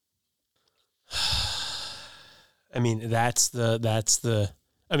 I mean,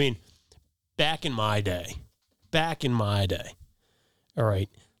 I mean, back in my day, all right,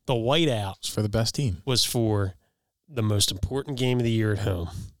 the whiteout It's for the best team. was for the most important game of the year at home.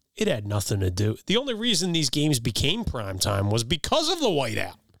 It had nothing to do. The only reason these games became primetime was because of the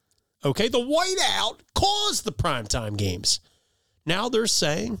whiteout. Okay, the whiteout caused the primetime games. Now they're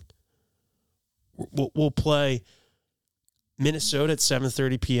saying we'll play Minnesota at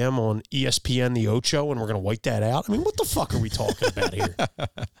 7:30 p.m. on ESPN the Ocho, and we're going to white that out. I mean, what the fuck are we talking about here?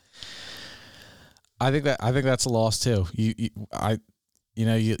 I think that's a loss too. You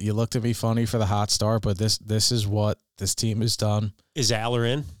looked at me funny for the hot start, but this is what this team has done. Is Aller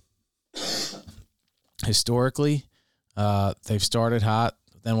in? Historically, they've started hot.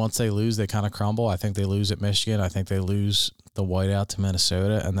 Then once they lose, they kind of crumble. I think they lose at Michigan. I think they lose the whiteout to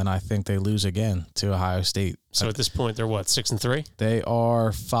Minnesota, and then I think they lose again to Ohio State. So at this point, they're what, 6-3? They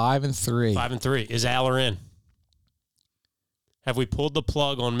are 5-3. 5-3. Is Aller in? Have we pulled the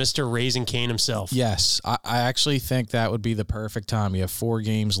plug on Mr. Raising Cane himself? Yes. I actually think that would be the perfect time. You have 4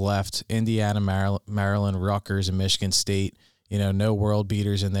 games left: Indiana, Maryland, Rutgers, and Michigan State. No world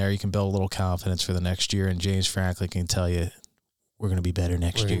beaters in there. You can build a little confidence for the next year, and James Franklin can tell you we're going to be better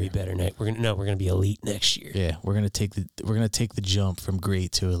next year. We're going to be better next. We're going to be elite next year. Yeah, we're going to take the jump from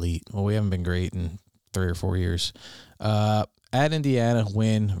great to elite. Well, we haven't been great in 3 or 4 years. At Indiana,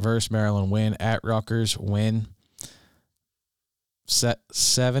 win. Versus Maryland, win. At Rutgers, win.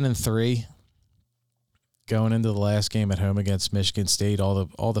 7-3. Going into the last game at home against Michigan State, all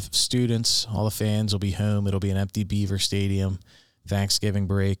the students, all the fans will be home. It'll be an empty Beaver Stadium. Thanksgiving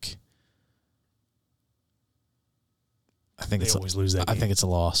break. They always lose that game. I think it's a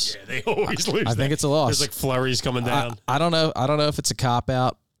loss. Yeah, they always lose. I think it's a loss. There's like flurries coming down. I don't know. I don't know if it's a cop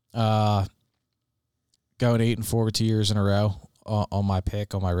out. Going 8-4 2 years in a row on my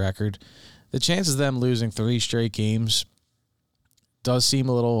pick, on my record. The chances of them losing 3 straight games does seem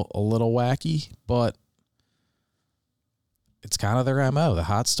a little wacky, but it's kind of their MO, the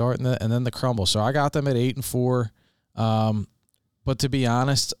hot start and then the crumble. So I got them at 8-4. But to be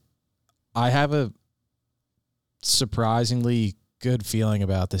honest, I have a surprisingly good feeling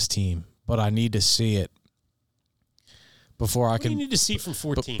about this team, but I need to see it before I can. You need to see from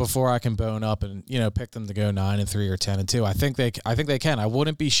 14 before I can bone up and pick them to go 9-3 or 10-2. I think they can. I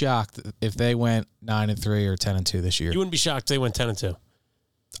wouldn't be shocked if they went 9-3 or 10-2 this year. You wouldn't be shocked if they went 10-2.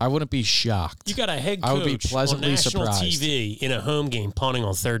 I wouldn't be shocked. You got a head coach I would be pleasantly on national surprised. TV in a home game punting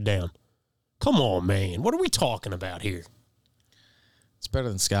on 3rd down. Come on, man. What are we talking about here? It's better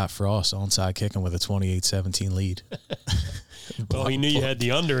than Scott Frost onside kicking with a 28-17 lead. Well, he knew you had the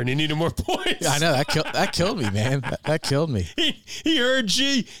under and he needed more points. I know that killed me, man. That killed me. He heard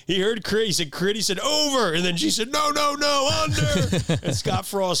G. He heard Crit. He said Crit. He said over, and then G said no, under. And Scott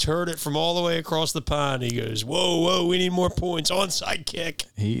Frost heard it from all the way across the pond. He goes, whoa, we need more points. Onside kick.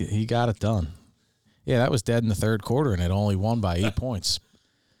 He got it done. Yeah, that was dead in the 3rd quarter, and it only won by 8 points.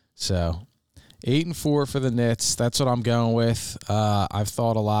 So, 8-4 for the Nits. That's what I'm going with. I've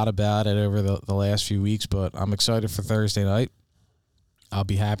thought a lot about it over the last few weeks, but I'm excited for Thursday night. I'll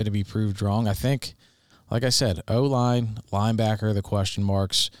be happy to be proved wrong. I think, like I said, O-line, linebacker, the question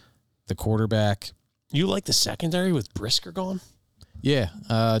marks, the quarterback. You like the secondary with Brisker gone? Yeah.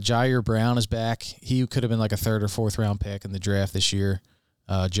 Jair Brown is back. He could have been like a 3rd or 4th round pick in the draft this year.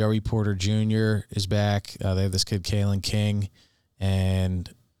 Joey Porter Jr. is back. They have this kid, Kalen King, and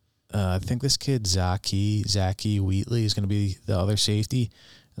I think this kid, Zachy Wheatley, is going to be the other safety.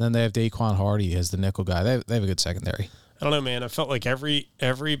 And then they have Daquan Hardy as the nickel guy. They have a good secondary. I don't know, man. I felt like every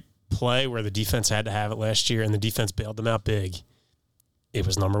play where the defense had to have it last year and the defense bailed them out big, it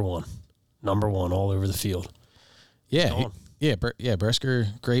was number one. Number one all over the field. Yeah. Brisker,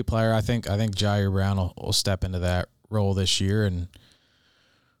 great player. I think Jair Brown will step into that role this year and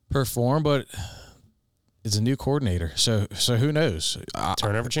perform, but it's a new coordinator, so who knows?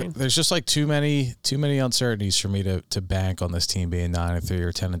 Turnover chain. There's just like too many uncertainties for me to bank on this team being 9-3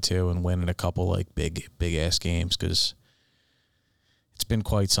 or 10-2 and winning a couple like big ass games because it's been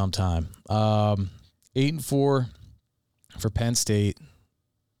quite some time. 8-4 for Penn State.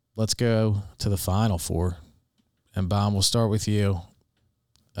 Let's go to the Final Four, and Baum, we'll start with you.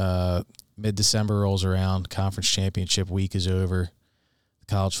 Mid-December rolls around. Conference championship week is over. The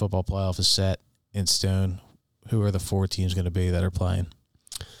college football playoff is set in stone. Who are the 4 teams going to be that are playing?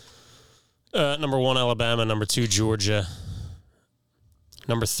 Number 1, Alabama. Number 2, Georgia.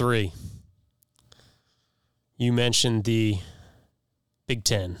 Number 3, you mentioned the Big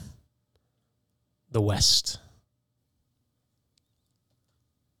Ten, the West.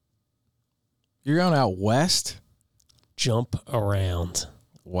 You're going out west? Jump around.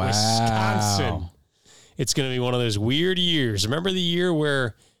 Wow. Wisconsin. It's going to be one of those weird years. Remember the year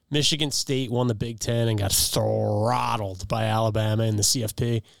where Michigan State won the Big Ten and got throttled by Alabama in the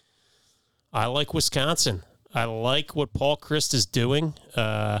CFP? I like Wisconsin. I like what Paul Chryst is doing.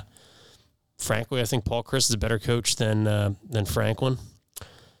 Frankly, I think Paul Chryst is a better coach than Franklin.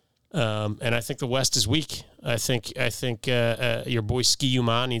 And I think the West is weak. I think your boy Ski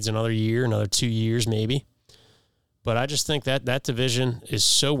Uman needs another year, another 2 years maybe. But I just think that division is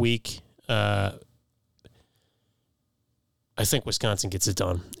so weak. I think Wisconsin gets it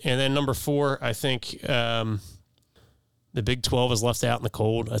done. And then number 4, I think the Big 12 is left out in the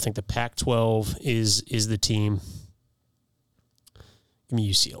cold. I think the Pac-12 is the team. Give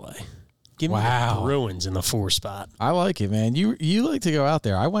me UCLA. Give me the Bruins in the 4 spot. I like it, man. You like to go out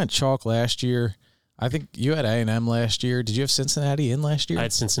there. I went chalk last year. I think you had A&M last year. Did you have Cincinnati in last year? I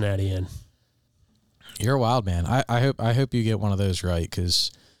had Cincinnati in. You're a wild man. I hope you get one of those right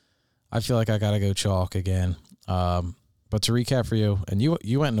because I feel like I got to go chalk again. But to recap for you, and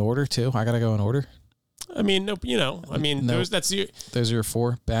you went in order too. I got to go in order. I mean, no, those are your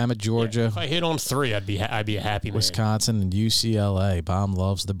 4. Bama, Georgia. Yeah, if I hit on 3, I'd be a happy man. Wisconsin and UCLA. Baum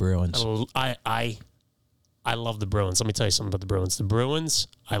loves the Bruins. I love the Bruins. Let me tell you something about the Bruins. The Bruins,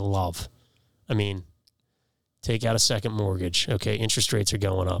 I love. I mean, take out a second mortgage. Okay, interest rates are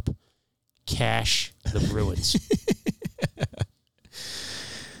going up. Cash the Bruins.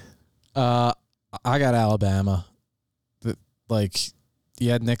 I got Alabama. You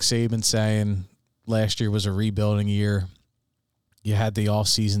had Nick Saban saying last year was a rebuilding year. You had the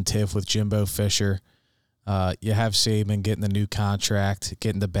offseason tiff with Jimbo Fisher. You have Saban getting the new contract,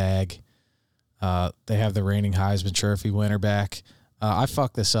 getting the bag. They have the reigning Heisman Trophy winner back. I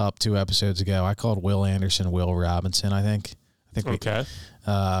fucked this up 2 episodes ago. I called Will Anderson Will Robinson, I think. Okay.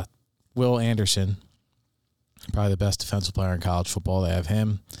 Will Anderson, probably the best defensive player in college football. They have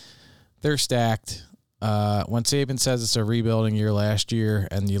him. They're stacked. When Saban says it's a rebuilding year last year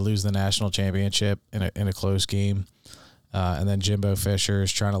and you lose the national championship in a close game, and then Jimbo Fisher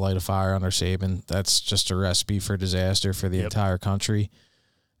is trying to light a fire under Saban, that's just a recipe for disaster for the entire country.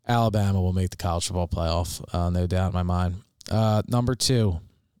 Alabama will make the college football playoff, no doubt in my mind. Number 2,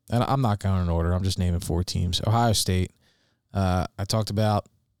 and I'm not going in order. I'm just naming 4 teams. Ohio State. I talked about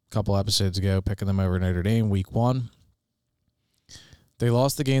a couple episodes ago picking them over Notre Dame week 1. They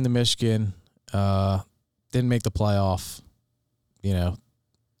lost the game to Michigan. Didn't make the playoff.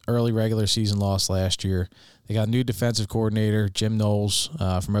 Early regular season loss last year. They got a new defensive coordinator, Jim Knowles,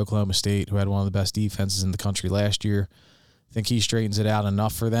 from Oklahoma State, who had one of the best defenses in the country last year. I think he straightens it out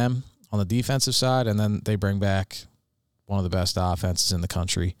enough for them on the defensive side, and then they bring back one of the best offenses in the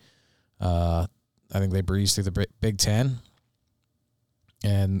country. I think they breeze through the Big Ten,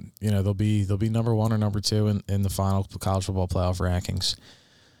 and they'll be number 1 or number 2 in the final college football playoff rankings.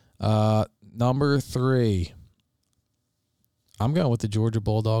 Number 3, I'm going with the Georgia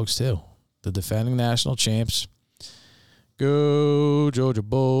Bulldogs too. The defending national champs Go Georgia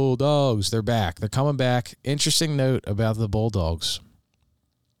Bulldogs. They're back. They're coming back. Interesting note about the Bulldogs.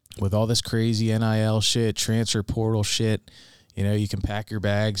 With all this crazy NIL shit, transfer portal shit, you can pack your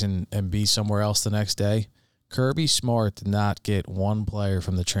bags and be somewhere else the next day. Kirby Smart did not get one player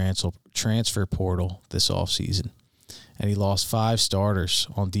from the transfer portal this offseason. And he lost 5 starters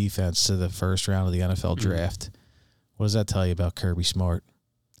on defense to the first round of the NFL draft. What does that tell you about Kirby Smart?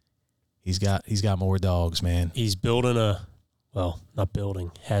 He's got more dogs, man. He's building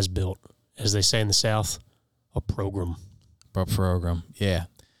has built, as they say in the South, a program. Yeah.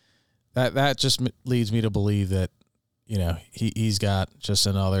 That just leads me to believe that, he's got just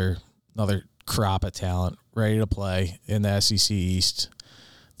another crop of talent ready to play in the SEC East,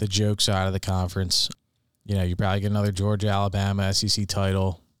 the joke side of the conference. You probably get another Georgia, Alabama SEC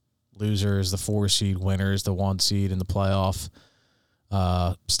title. Loser is the 4 seed, winner is the 1 seed in the playoff.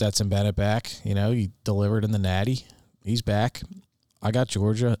 Stetson Bennett back. He delivered in the Natty. He's back. I got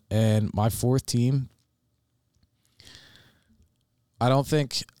Georgia, and my 4th team, I don't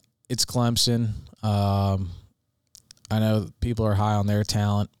think it's Clemson. I know people are high on their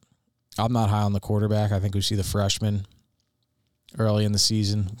talent. I'm not high on the quarterback. I think we see the freshman early in the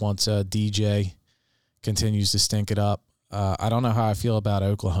season once DJ continues to stink it up. I don't know how I feel about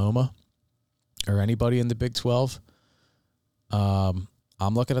Oklahoma or anybody in the Big 12. I'm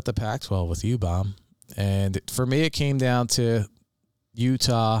looking at the Pac-12 with you, Bomb. And for me, it came down to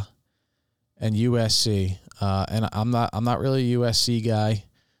Utah and USC. And I'm not really a USC guy,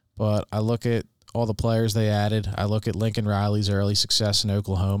 but I look at all the players they added. I look at Lincoln Riley's early success in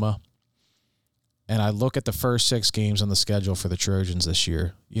Oklahoma. And I look at the first 6 games on the schedule for the Trojans this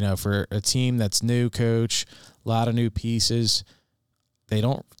year. For a team that's new coach, a lot of new pieces. They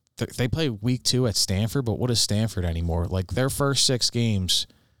play week 2 at Stanford, but what is Stanford anymore? Like, their first 6 games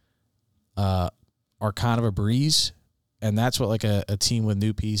are kind of a breeze, and that's what like a team with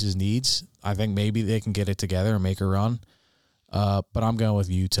new pieces needs. I think maybe they can get it together and make a run. But I'm going with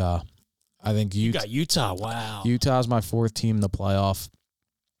Utah. I think You got Utah. Wow. Utah's my 4th team in the playoff.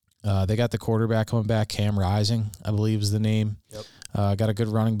 They got the quarterback coming back, Cam Rising, I believe is the name. Yep. Got a good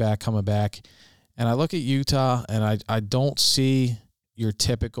running back coming back. And I look at Utah, and I don't see your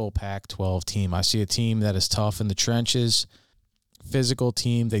typical Pac-12 team. I see a team that is tough in the trenches, physical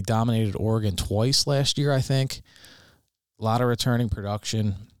team. They dominated Oregon twice last year, I think. A lot of returning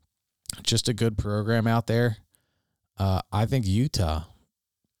production. Just a good program out there. I think Utah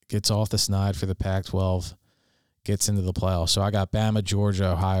gets off the snide for the Pac-12, gets into the playoffs. So I got Bama,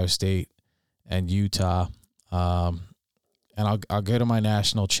 Georgia, Ohio State, and Utah. And I'll go to my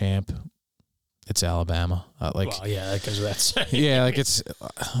national champ. It's Alabama. That goes without saying. Yeah, like it's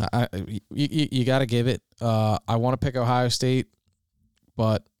you got to give it. I want to pick Ohio State,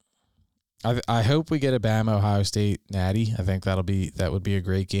 but I hope we get a Bama Ohio State natty. I think that would be a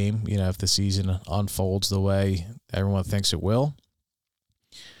great game. If the season unfolds the way everyone thinks it will.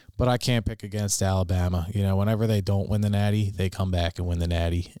 But I can't pick against Alabama. Whenever they don't win the natty, they come back and win the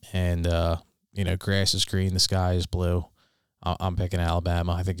natty. And grass is green, the sky is blue. I'm picking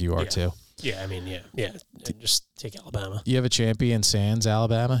Alabama. I think you are too. Yeah, I mean, yeah. Just take Alabama. You have a champion sans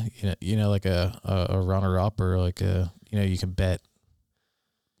Alabama, like a runner up, or like you can bet,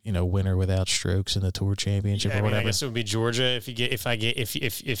 winner without strokes in the tour championship or whatever. I guess it would be Georgia if I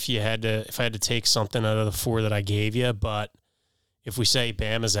had to take something out of the 4 that I gave you. But if we say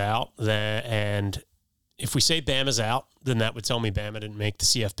Bama's out, then that would tell me Bama didn't make the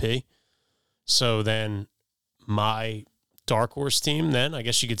CFP. So then my dark horse team, then I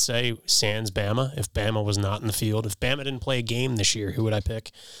guess you could say sans Bama. If Bama was not in the field, if Bama didn't play a game this year, who would I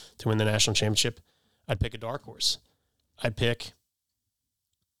pick to win the national championship? I'd pick a dark horse. I'd pick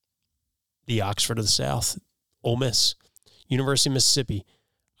the Oxford of the South, Ole Miss, University of Mississippi.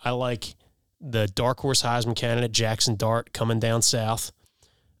 I like the dark horse Heisman candidate, Jackson Dart, coming down south,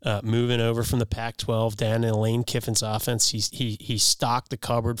 moving over from the Pac-12 down in Lane Kiffin's offense. He stocked the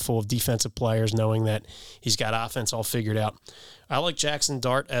cupboard full of defensive players, knowing that he's got offense all figured out. I like Jackson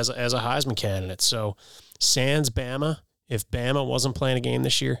Dart as a Heisman candidate. So sans Bama, if Bama wasn't playing a game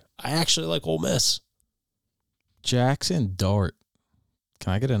this year, I actually like Ole Miss. Jackson Dart.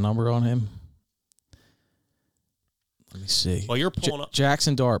 Can I get a number on him? Let me see. Well, you're pulling up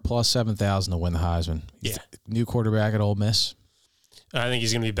Jackson Dart plus 7,000 to win the Heisman. Yeah. New quarterback at Ole Miss. I think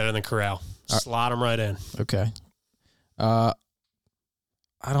he's going to be better than Corral. Slot him right in. Okay.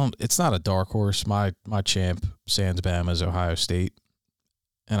 It's not a dark horse. My champ, sans Bama, is Ohio State.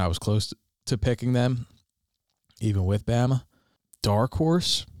 And I was close to picking them, even with Bama. Dark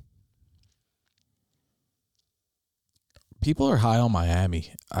horse? People are high on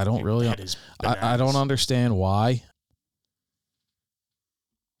Miami. I don't really. I don't understand why.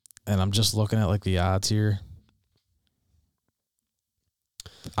 and I'm just looking at like the odds here.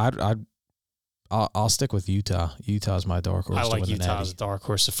 I'll stick with Utah. Utah's my dark horse. I like to win Utah as a dark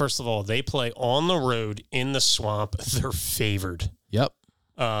horse. So first of all, they play on the road in the Swamp. They're favored. Yep.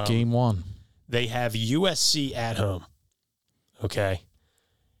 Game 1. They have USC at home. Okay.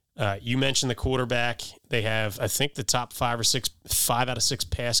 You mentioned the quarterback. They have, I think, the top 5 out of 6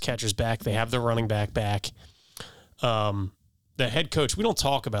 pass catchers back. They have the running back back. The head coach, we don't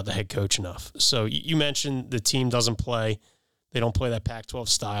talk about the head coach enough. So you mentioned the team doesn't play. They don't play that Pac-12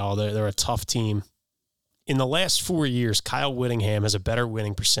 style. They're a tough team. In the last 4 years, Kyle Whittingham has a better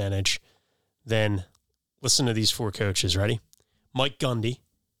winning percentage than, listen to these 4 coaches. Ready? Mike Gundy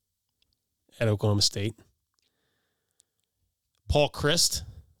at Oklahoma State. Paul Chryst.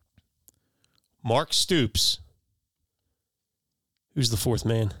 Mark Stoops. Who's the 4th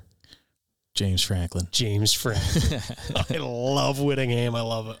man? James Franklin. I love Whittingham. I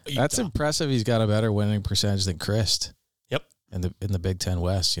love it. That's impressive. He's got a better winning percentage than Chryst. Yep. In the Big Ten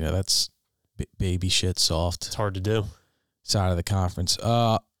West, that's baby shit soft. It's hard to do. Side of the conference.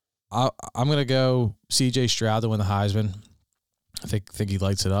 I'm gonna go C.J. Stroud to win the Heisman. I think he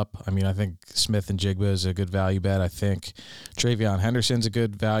lights it up. I mean, I think Smith and Jigba is a good value bet. I think Travion Henderson's a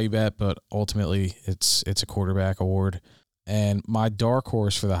good value bet, but ultimately it's a quarterback award. And my dark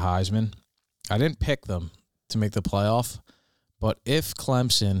horse for the Heisman, I didn't pick them to make the playoff, but if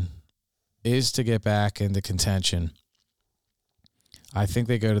Clemson is to get back into contention, I think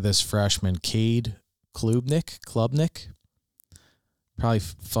they go to this freshman, Cade Klubnik, probably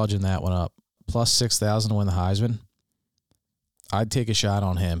fudging that one up, plus 6,000 to win the Heisman. I'd take a shot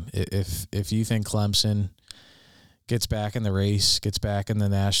on him. If you think Clemson gets back in the race, gets back in the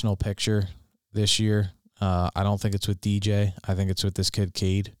national picture this year, I don't think it's with DJ. I think it's with this kid,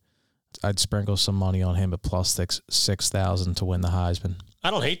 Cade. I'd sprinkle some money on him at plus 6,000 to win the Heisman.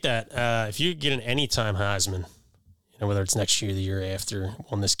 I don't hate that. If you get an anytime Heisman, whether it's next year or the year after,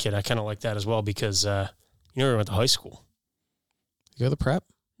 on this kid, I kind of like that as well because, we went to high school. You go to prep?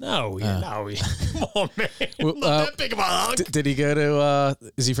 No. Come on, man. Well, not that big of a hunk. Did he go to,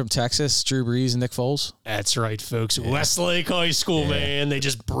 is he from Texas, Drew Brees and Nick Foles? That's right, folks. Yeah. Westlake High School, man. They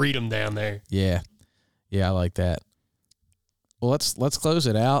just breed them down there. Yeah. Yeah, I like that. Well, let's close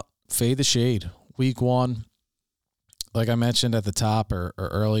it out. Fade the shade. Week 1, like I mentioned at the top or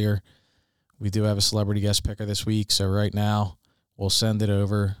earlier, we do have a celebrity guest picker this week. So right now, we'll send it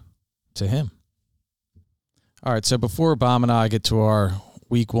over to him. All right, so before Bob and I get to our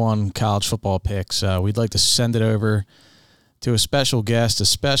Week 1 college football picks, we'd like to send it over to a special guest, a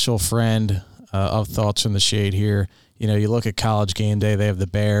special friend of Thoughts from the Shade here. You look at College Game Day, they have the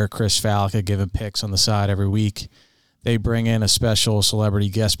Bear, Chris Falca, giving picks on the side every week. They bring in a special celebrity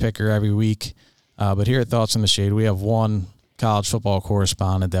guest picker every week. But here at Thoughts from the Shade, we have one college football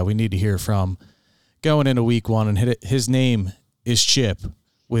correspondent that we need to hear from going into Week 1, and his name is Chip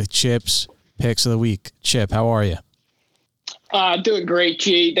with Chip's Picks of the Week. Chip, how are you? Doing great,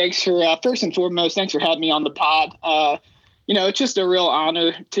 G. Thanks for first and foremost, thanks for having me on the pod. It's just a real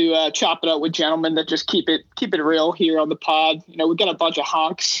honor to chop it up with gentlemen that just keep it real here on the pod. We've got a bunch of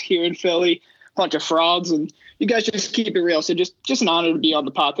honks here in Philly, a bunch of frauds, and you guys just keep it real. So just an honor to be on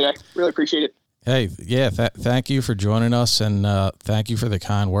the pod today. Really appreciate it. Hey, yeah, thank you for joining us, and thank you for the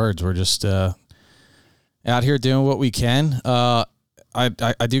kind words. We're just out here doing what we can. I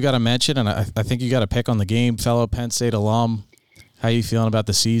do got to mention, and I think you got to pick on the game, fellow Penn State alum. How you feeling about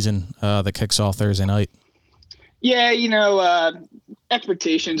the season that kicks off Thursday night? Yeah,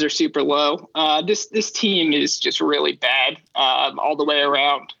 expectations are super low. This team is just really bad all the way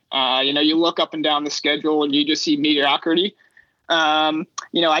around. You look up and down the schedule and you just see mediocrity.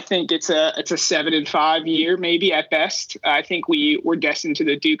 I think it's a 7-5 year, maybe at best. I think we're destined to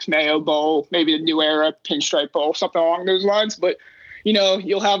the Duke's Mayo Bowl, maybe the New Era Pinstripe Bowl, something along those lines. But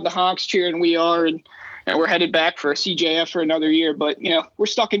you'll have the honks cheering, we are, and we're headed back for a CJF for another year. But we're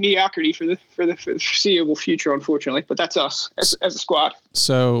stuck in mediocrity for the foreseeable future, unfortunately. But that's us as a squad.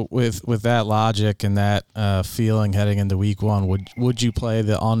 So with that logic and that feeling heading into Week 1, would you play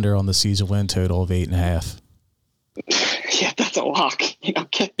the under on the season win total of 8.5? Yeah, that's a lock.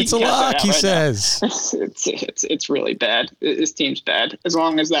 It's a lock, he says. It's really bad. This team's bad. As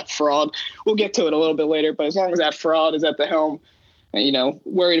long as that fraud, we'll get to it a little bit later, but as long as that fraud is at the helm,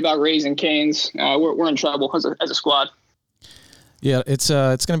 worried about raising canes, we're in trouble as a squad. Yeah, it's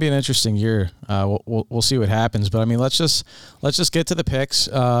going to be an interesting year. We'll see what happens, but I mean, let's just get to the picks.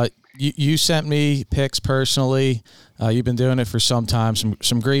 You sent me picks personally. You've been doing it for some time.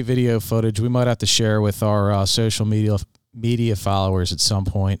 Some great video footage we might have to share with our social media followers at some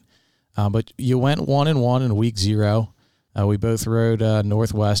point. But you went 1-1 in Week 0. We both rode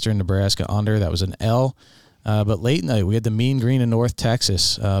Northwestern Nebraska under. That was an L. But late night, we had the Mean Green of North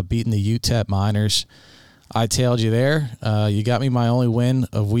Texas beating the UTEP Miners. I tailed you there. You got me my only win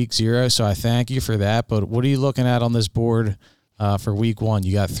of week 0, so I thank you for that. But what are you looking at on this board for week 1?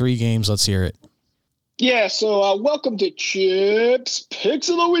 You got 3 games. Let's hear it. Yeah, so welcome to Chip's Picks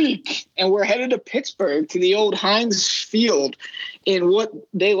of the Week. And we're headed to Pittsburgh to the old Heinz Field in what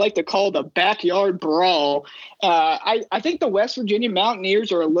they like to call the backyard brawl. I think the West Virginia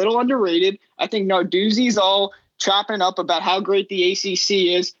Mountaineers are a little underrated. I think Narduzzi's all chopping up about how great the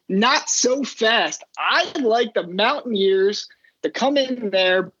ACC is. Not so fast. I like the Mountaineers to come in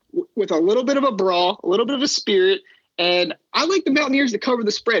there with a little bit of a brawl, a little bit of a spirit, and I like the Mountaineers to cover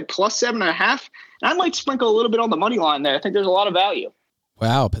the spread, plus 7.5. And I might sprinkle a little bit on the money line there. I think there's a lot of value.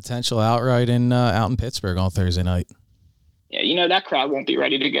 Wow, potential outright out in Pittsburgh on Thursday night. Yeah, that crowd won't be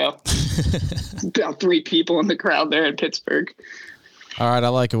ready to go. About 3 people in the crowd there in Pittsburgh. All right, I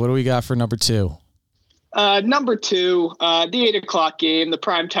like it. What do we got for number 2? Number 2, the 8 o'clock game, the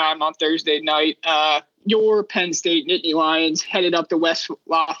prime time on Thursday night. Your Penn State Nittany Lions headed up to West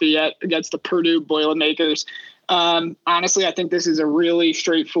Lafayette against the Purdue Boilermakers. Honestly, I think this is a really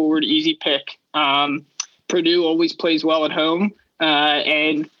straightforward, easy pick. Purdue always plays well at home,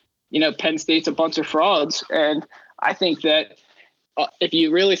 and Penn State's a bunch of frauds. And I think that if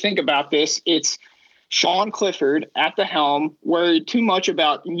you really think about this, it's Sean Clifford at the helm, worried too much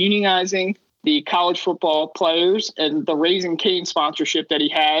about unionizing the college football players and the Raising Cane sponsorship that he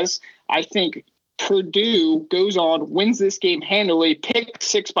has. I think Purdue goes on, wins this game handily, pick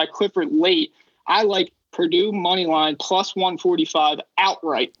 6 by Clifford late. I like Purdue money line plus 145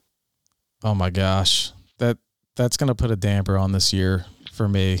 outright. Oh my gosh, that's going to put a damper on this year for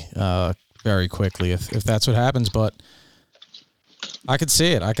me very quickly if that's what happens. But I could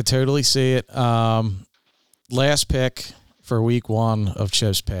see it. I could totally see it. Last pick for week 1 of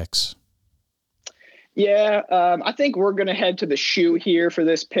Chip's picks. Yeah, I think we're going to head to the shoe here for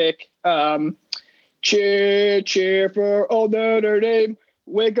this pick. Cheer for old Notre Dame.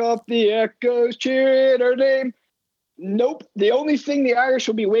 Wake up the echoes, cheer Notre Dame. Nope. The only thing the Irish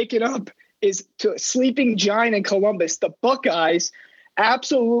will be waking up is to a sleeping giant in Columbus. The Buckeyes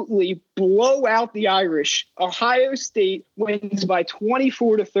absolutely blow out the Irish. Ohio State wins by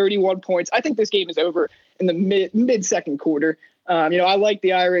 24 to 31 points. I think this game is over in the mid second quarter. I like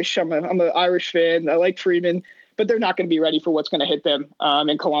the Irish. I'm an Irish fan. I like Freeman, but they're not going to be ready for what's going to hit them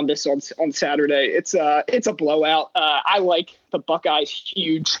in Columbus on Saturday. It's a blowout. I like the Buckeyes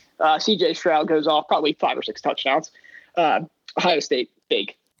huge. CJ Stroud goes off probably 5 or 6 touchdowns. Ohio State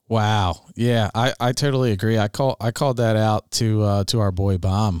big. Wow. Yeah, I totally agree. I called that out to our boy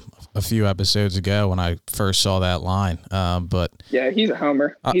Baum a few episodes ago when I first saw that line. But yeah, he's a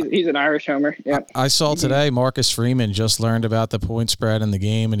homer. He's an Irish homer. Yeah. I saw today Marcus Freeman just learned about the point spread in the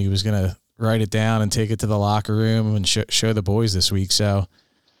game, and he was going to write it down and take it to the locker room and show the boys this week. So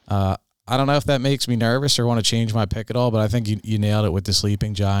I don't know if that makes me nervous or want to change my pick at all, but I think you nailed it with the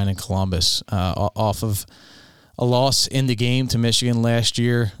sleeping giant in Columbus off of a loss in the game to Michigan last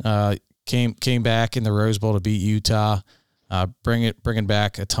year. Came back in the Rose Bowl to beat Utah, bringing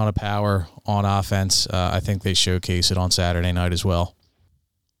back a ton of power on offense. I think they showcase it on Saturday night as well.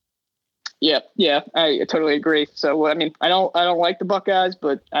 Yeah, I totally agree. So I mean, I don't like the Buckeyes,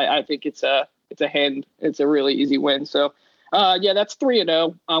 but I think it's a really easy win. So that's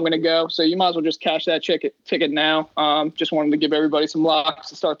 3-0. I'm gonna go. So you might as well just cash that ticket now. Just wanted to give everybody some locks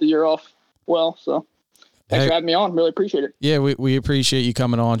to start the year off well. So. Thanks for having me on. Really appreciate it. Yeah, we appreciate you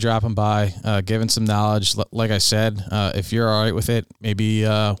coming on, dropping by, giving some knowledge. Like I said, if you're all right with it, maybe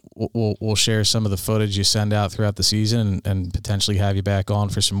we'll share some of the footage you send out throughout the season and potentially have you back on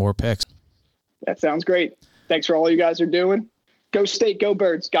for some more picks. That sounds great. Thanks for all you guys are doing. Go State, go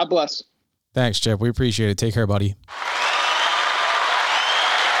Birds. God bless. Thanks, Chip. We appreciate it. Take care, buddy.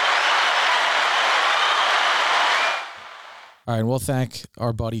 All right, and we'll thank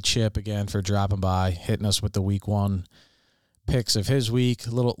our buddy Chip again for dropping by, hitting us with the week 1 picks of his week.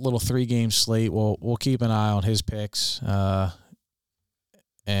 Little 3-game slate. We'll keep an eye on his picks, and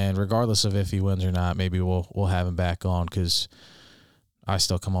regardless of if he wins or not, maybe we'll have him back on because I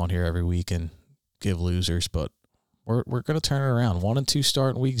still come on here every week and give losers. But we're going to turn it around. 1 and 2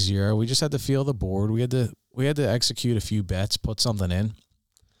 start in week 0. We just had to feel the board. We had to execute a few bets, put something in.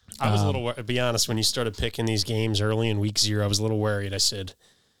 I was a little, to be honest, when you started picking these games early in week 0, I was a little worried. I said,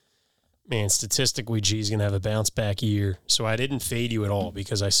 man, statistically, G's going to have a bounce back year. So I didn't fade you at all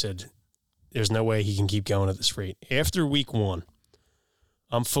because I said, there's no way he can keep going at this rate. After week 1,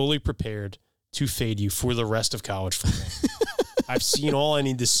 I'm fully prepared to fade you for the rest of college football. I've seen all I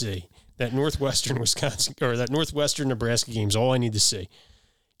need to see. that Northwestern Wisconsin or that Northwestern Nebraska game's all I need to see.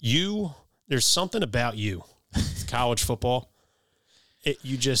 There's something about you, college football.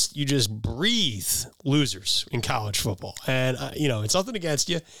 You just breathe losers in college football, and it's nothing against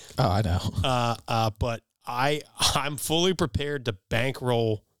you. Oh, I know. But I'm fully prepared to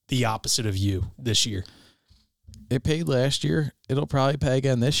bankroll the opposite of you this year. It paid last year. It'll probably pay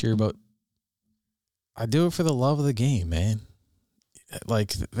again this year, but I do it for the love of the game, man.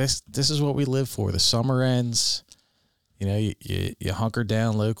 Like this is what we live for. The summer ends. You hunker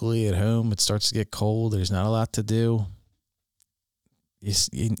down locally at home. It starts to get cold. There's not a lot to do.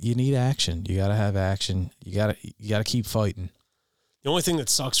 You need action. You got to have action. You got to keep fighting. The only thing that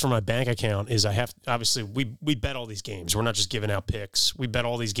sucks for my bank account is obviously we bet all these games. We're not just giving out picks. We bet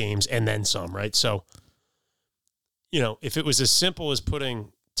all these games and then some, right? So, if it was as simple as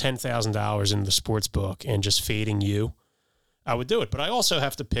putting $10,000 in the sports book and just fading you, I would do it. But I also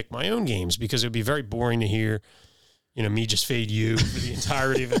have to pick my own games because it would be very boring to hear, me just fade you for the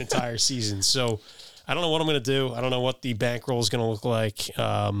entirety of an entire season. So I don't know what I'm going to do. I don't know what the bankroll is going to look like.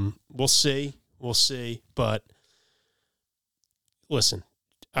 We'll see. But listen,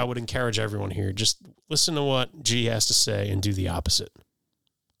 I would encourage everyone here. Just listen to what G has to say and do the opposite.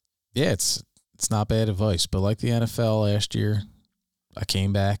 Yeah, it's not bad advice. But like the NFL last year, I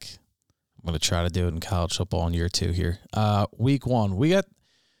came back. I'm going to try to do it in college football in year 2 here. Week 1, we got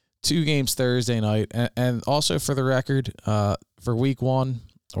 2 games Thursday night. And also for the record, for week 1,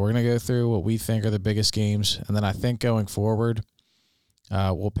 we're going to go through what we think are the biggest games. And then I think going forward,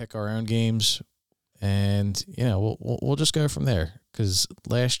 we'll pick our own games. And, we'll just go from there. Because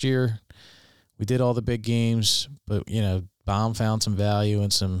last year we did all the big games. But, Baum found some value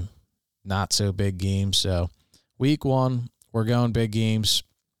in some not so big games. So week 1, we're going big games.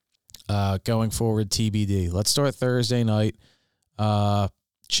 Going forward, TBD. Let's start Thursday night.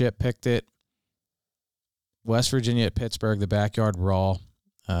 Chip picked it. West Virginia at Pittsburgh, the backyard brawl.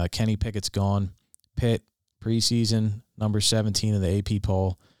 Kenny Pickett's gone. Pitt, preseason, number 17 in the AP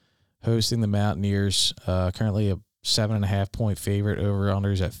poll, hosting the Mountaineers. Currently a 7.5-point favorite.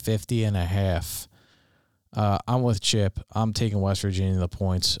 Over-unders at 50.5. I'm with Chip. I'm taking West Virginia the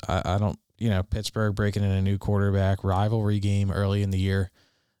points. I don't, Pittsburgh breaking in a new quarterback, rivalry game early in the year.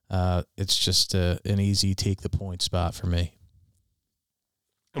 It's just an easy take the point spot for me.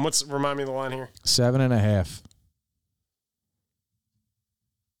 And remind me of the line here? 7.5.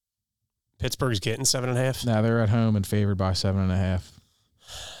 Pittsburgh's getting 7.5? No, they're at home and favored by 7.5.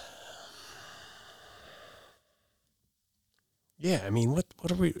 Yeah, I mean,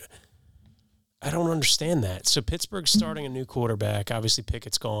 what are we... I don't understand that. So Pittsburgh's starting a new quarterback. Obviously,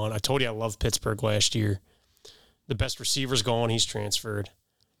 Pickett's gone. I told you I loved Pittsburgh last year. The best receiver's gone. He's transferred.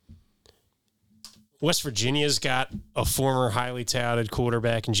 West Virginia's got a former highly touted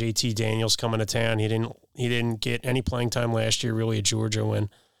quarterback in JT Daniels coming to town. He didn't get any playing time last year, really, at Georgia when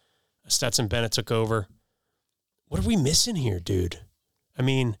Stetson Bennett took over. What are we missing here, dude? I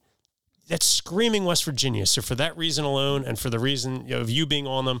mean, that's screaming West Virginia. So for that reason alone, and for the reason of you being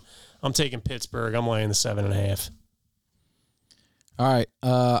on them, I'm taking Pittsburgh. I'm laying the 7.5. All right.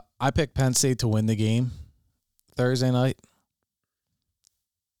 I picked Penn State to win the game Thursday night.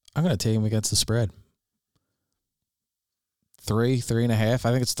 I'm going to take them against the spread. 3.5. I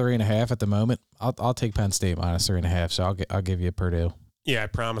think it's 3.5 at the moment. I'll take Penn State minus 3.5. So I'll give you Purdue. Yeah, I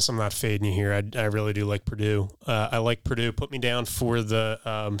promise I'm not fading you here. I really do like Purdue. I like Purdue. Put me down for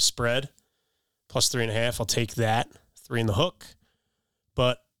the spread plus 3.5. I'll take that. 3 in the hook.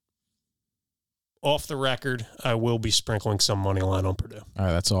 But off the record, I will be sprinkling some money line on Purdue. All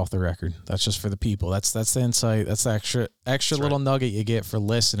right, that's off the record. That's just for the people. That's the insight. That's the extra little nugget you get for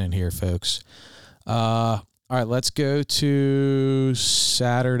listening here, folks. All right, let's go to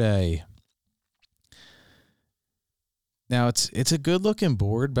Saturday. Now, it's a good-looking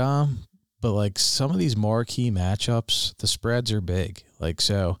board, Baum, but, like, some of these marquee matchups, the spreads are big. Like,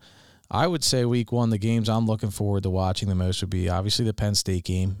 so I would say week 1, the games I'm looking forward to watching the most would be obviously the Penn State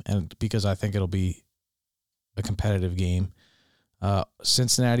game, and because I think it'll be a competitive game.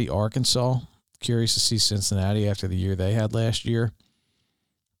 Cincinnati, Arkansas. Curious to see Cincinnati after the year they had last year.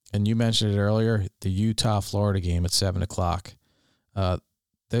 And you mentioned it earlier, the Utah-Florida game at 7 o'clock.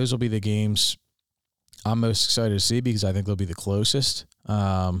 Those will be the games I'm most excited to see because I think they'll be the closest.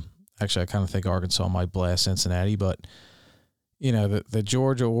 Actually, I kind of think Arkansas might blast Cincinnati, but, the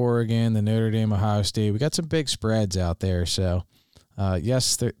Georgia, Oregon, the Notre Dame, Ohio State, we got some big spreads out there. So,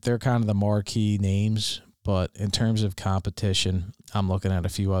 yes, they're kind of the marquee names, but in terms of competition, I'm looking at a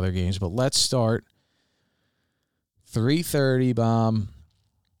few other games. But let's start 3:30, Baum.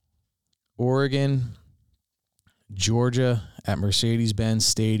 Oregon, Georgia at Mercedes-Benz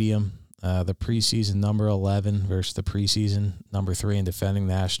Stadium. The preseason number 11 versus the preseason number 3 and defending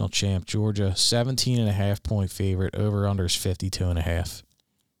national champ Georgia. 17.5 point favorite. Over under is 52.5.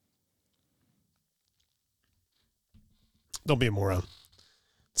 Don't be a moron.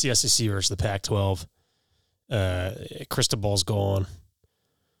 It's the SEC versus the Pac-12. Cristobal's gone.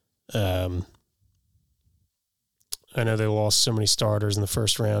 I know they lost so many starters in the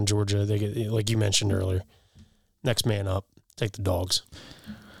first round. Georgia, they get, like you mentioned earlier, next man up. Take the dogs.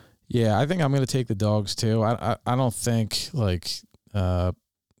 Yeah, I think I'm going to take the dogs too. I don't think I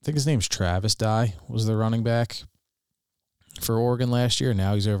think his name's Travis Dye was the running back for Oregon last year.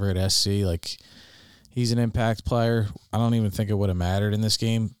 Now he's over at SC. Like, he's an impact player. I don't even think it would have mattered in this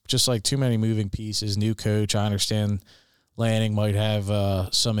game. Just like too many moving pieces. New coach. I understand Lanning might have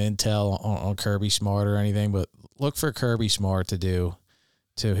some intel on Kirby Smart or anything, but look for Kirby Smart to do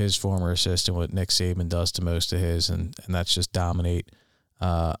to his former assistant what Nick Saban does to most of his, and that's just dominate.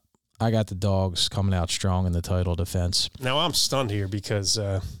 I got the dogs coming out strong in the title defense. Now I'm stunned here because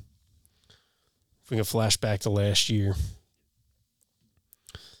if we can flash back to last year,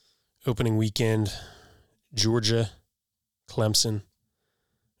 opening weekend, Georgia, Clemson.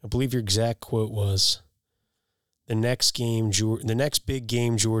 I believe your exact quote was, the next big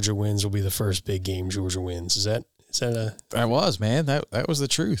game Georgia wins will be the first big game Georgia wins. Is that That was, man. That was the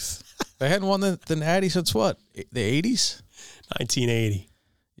truth. They hadn't won the Natty since what? The 80s? 1980.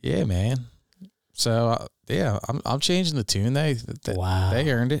 Yeah, man. So I'm changing the tune. They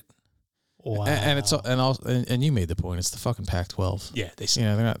earned it. Wow. And you made the point. It's the fucking Pac-12. Yeah,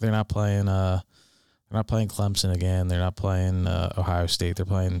 they're not playing Clemson again. They're not playing Ohio State. They're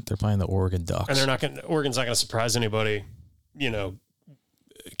playing the Oregon Ducks. And Oregon's not going to surprise anybody,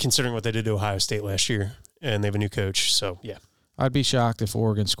 considering what they did to Ohio State last year, and they have a new coach. So, yeah. I'd be shocked if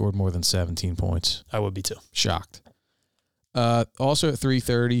Oregon scored more than 17 points. I would be too. Shocked. Also at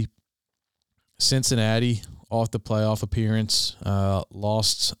 3:30, Cincinnati off the playoff appearance,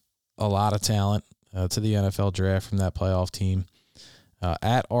 lost a lot of talent to the NFL draft from that playoff team.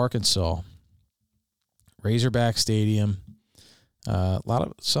 At Arkansas, Razorback Stadium.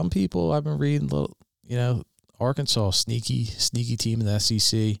 Some people I've been reading, Arkansas sneaky team in the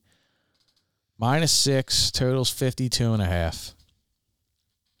SEC. -6, totals 52.5.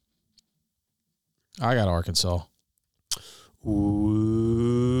 I got Arkansas. Ooh,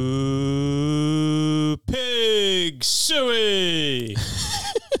 pig suey.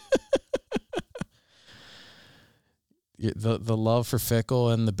 The love for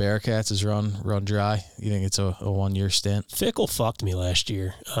Fickle and the Bearcats is run dry. You think it's a 1-year stint? Fickle fucked me last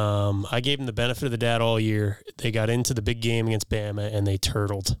year. I gave him the benefit of the doubt all year. They got into the big game against Bama and they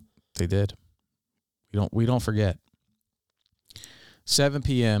turtled. They did. We don't forget. 7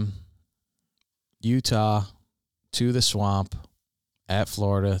 p.m. Utah to the Swamp at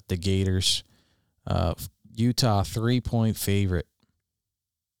Florida, the Gators. Utah 3-point favorite.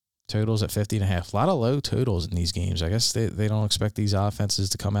 Totals at 50.5. A lot of low totals in these games. I guess they don't expect these offenses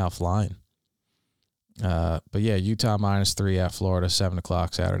to come out flying. But yeah, Utah -3 at Florida, 7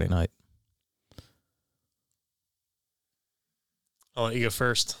 o'clock Saturday night. I'll let you go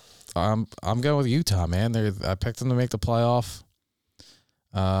first. I'm going with Utah, man. I picked them to make the playoff.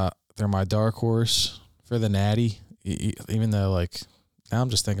 They're my dark horse for the Natty. Even though, now I'm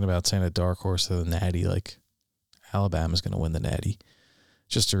just thinking about saying a dark horse to the Natty. Alabama's going to win the Natty.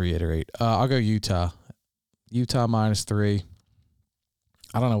 Just to reiterate, I'll go Utah. Utah -3.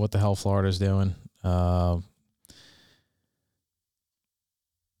 I don't know what the hell Florida's doing.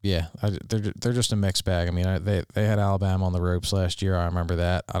 Yeah, they're just a mixed bag. I mean, they had Alabama on the ropes last year. I remember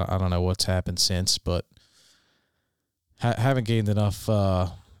that. I don't know what's happened since, but haven't gained enough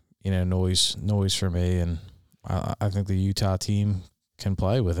noise for me, and I think the Utah team can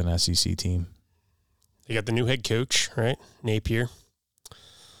play with an SEC team. They got the new head coach, right? Napier.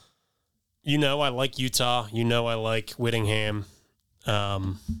 I like Utah. I like Whittingham.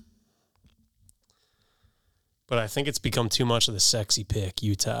 But I think it's become too much of the sexy pick,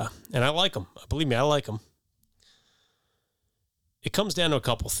 Utah. And I like them. Believe me, I like them. It comes down to a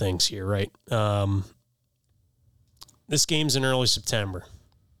couple things here, right? This game's in early September.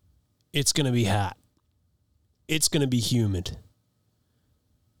 It's going to be hot. It's going to be humid.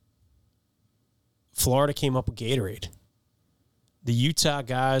 Florida came up with Gatorade. The Utah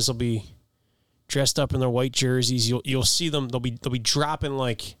guys will be dressed up in their white jerseys. You'll see them. They'll be dropping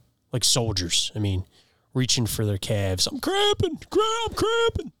like soldiers. I mean, reaching for their calves. I'm cramping.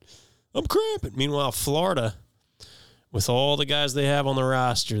 Meanwhile, Florida, with all the guys they have on the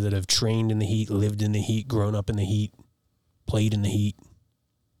roster that have trained in the heat, lived in the heat, grown up in the heat, played in the heat,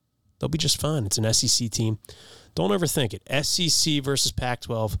 they'll be just fine. It's an SEC team. Don't overthink it. SEC versus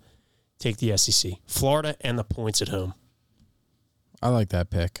Pac-12. Take the SEC. Florida and the points at home. I like that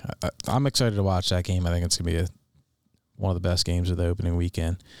pick. I'm excited to watch that game. I think it's going to be one of the best games of the opening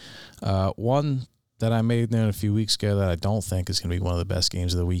weekend. One that I made known a few weeks ago that I don't think is going to be one of the best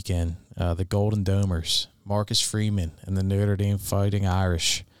games of the weekend. The Golden Domers, Marcus Freeman and the Notre Dame Fighting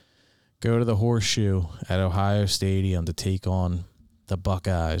Irish go to the Horseshoe at Ohio Stadium to take on the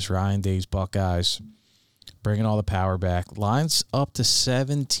Buckeyes, Ryan Day's Buckeyes, bringing all the power back. Line's up to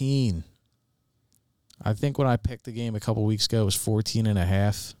 17. I think when I picked the game a couple weeks ago, it was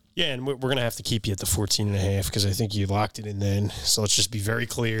 14.5. Yeah, and we're going to have to keep you at the 14.5 because I think you locked it in then. So let's just be very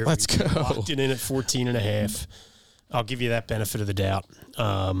clear. Let's go. Locked it in at 14.5. I'll give you that benefit of the doubt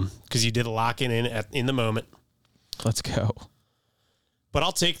because you did lock it in the moment. Let's go. But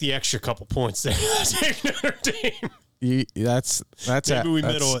I'll take the extra couple points there. I'll take Notre Dame. That's Maybe we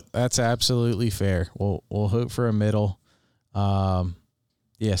middle it. That's absolutely fair. We'll hope for a middle.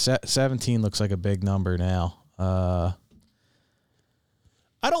 17 looks like a big number now.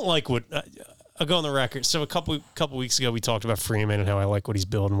 I don't like what I'll go on the record. So a couple weeks ago, we talked about Freeman and how I like what he's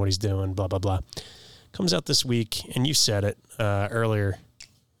building, what he's doing, blah blah blah. Comes out this week, and you said it earlier.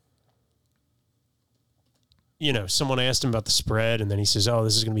 You know, someone asked him about the spread, and then he says, "Oh,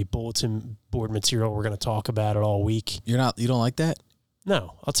 this is going to be bulletin board material. We're going to talk about it all week." You don't like that?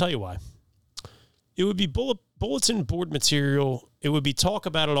 No, I'll tell you why. It would be bulletin board material. It would be talk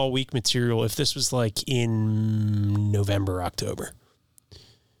about it all week material if this was like in November, October.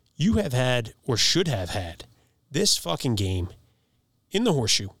 You have had, or should have had, this fucking game in the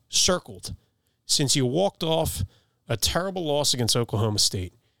Horseshoe circled since you walked off a terrible loss against Oklahoma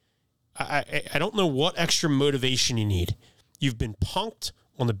State. I don't know what extra motivation you need. You've been punked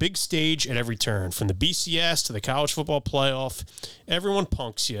on the big stage at every turn, from the BCS to the college football playoff. Everyone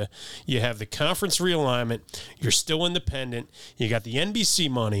punks you. You have the conference realignment. You're still independent. You got the NBC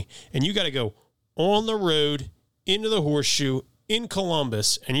money, and you got to go on the road into the Horseshoe in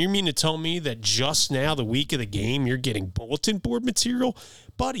Columbus. And you mean to tell me that just now, the week of the game, you're getting bulletin board material?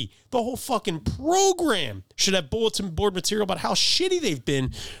 Buddy, the whole fucking program should have bulletin board material about how shitty they've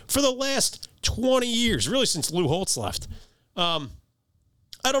been for the last 20 years, really since Lou Holtz left.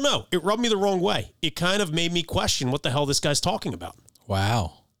 I don't know. It rubbed me the wrong way. It kind of made me question what the hell this guy's talking about.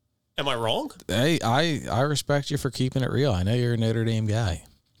 Wow. Am I wrong? Hey, I respect you for keeping it real. I know you're a Notre Dame guy.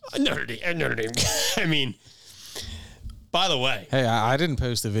 Notre Dame. I mean, by the way. Hey, I didn't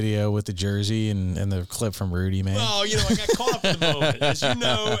post the video with the jersey and the clip from Rudy, man. Well, I got caught up in the moment.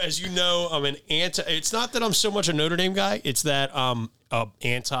 As you know, I'm an anti. It's not that I'm so much a Notre Dame guy. It's that I'm a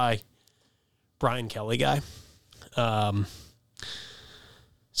anti Brian Kelly guy.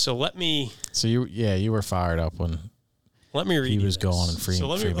 So let me. So you were fired up when. Let me read. He was this. going and free. So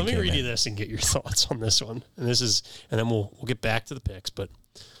let me read you this and get your thoughts on this one. And then we'll get back to the picks. But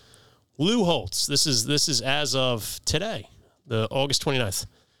Lou Holtz. This is as of today, the August 29th.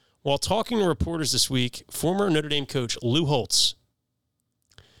 While talking to reporters this week, former Notre Dame coach Lou Holtz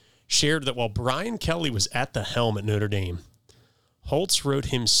shared that while Brian Kelly was at the helm at Notre Dame, Holtz wrote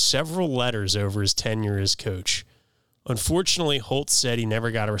him several letters over his tenure as coach. Unfortunately, Holtz said he never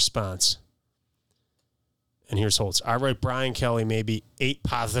got a response. And here's Holtz. I wrote Brian Kelly maybe 8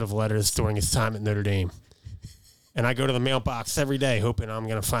 positive letters during his time at Notre Dame. And I go to the mailbox every day hoping I'm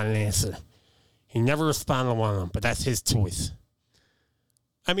going to find an answer. He never responded to one of them, but that's his choice.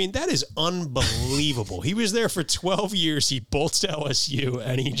 I mean, that is unbelievable. He was there for 12 years. He bolts to LSU,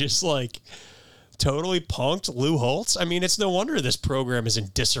 and he just, totally punked Lou Holtz. I mean, it's no wonder this program is in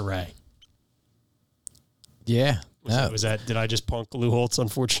disarray. Yeah. Did I just punk Lou Holtz,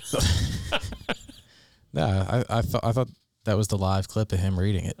 unfortunately? No, I thought that was the live clip of him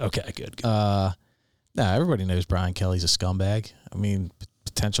reading it. Okay, good. Everybody knows Brian Kelly's a scumbag. I mean,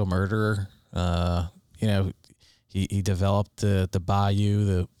 potential murderer. He developed the Bayou,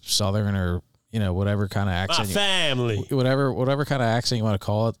 the Southern, or whatever kind of accent. My family. Whatever kind of accent you want to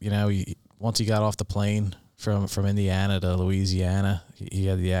call it. Once he got off the plane from Indiana to Louisiana, he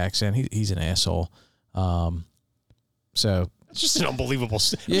had the accent. He's an asshole. So it's just an unbelievable.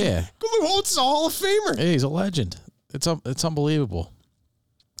 Yeah, Lou Holtz is a Hall of Famer. Yeah, he's a legend. It's unbelievable.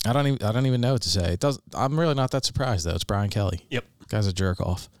 I don't even know what to say. I'm really not that surprised though. It's Brian Kelly. Yep, guy's a jerk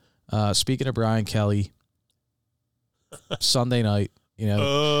off. Speaking of Brian Kelly, Sunday night,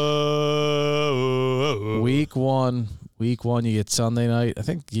 week one, you get Sunday night. I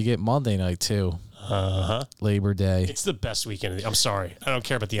think you get Monday night too. Labor Day. It's the best weekend of the year. I'm sorry. I don't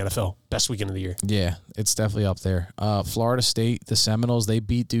care about the NFL. Best weekend of the year. Yeah, it's definitely up there. Florida State, the Seminoles, they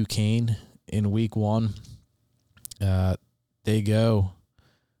beat Duquesne in week one. They go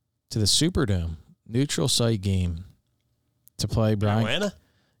to the Superdome, neutral site game to play Brian. Atlanta?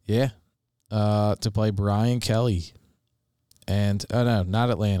 Yeah. to play Brian Kelly. And, no, not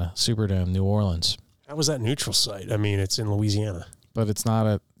Atlanta, Superdome, New Orleans. How was that neutral site? I mean, it's in Louisiana. But it's not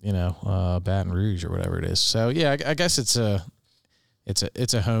at, Baton Rouge or whatever it is. So, yeah, I guess it's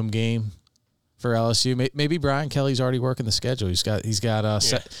a home game for LSU. Maybe Brian Kelly's already working the schedule. He's got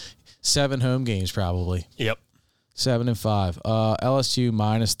 7 home games probably. Yep. 7 and 5. LSU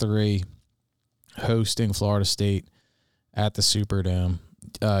 -3 hosting Florida State at the Superdome.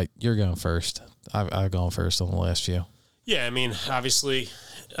 You're going first. I've gone first on the last few. Yeah, I mean, obviously,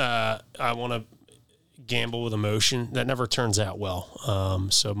 I want to gamble with emotion. That never turns out well.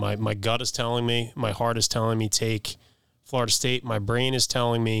 So my gut is telling me, my heart is telling me take Florida State. My brain is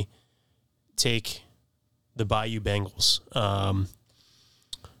telling me take the Bayou Bengals.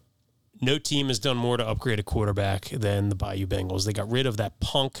 No team has done more to upgrade a quarterback than the Bayou Bengals. They got rid of that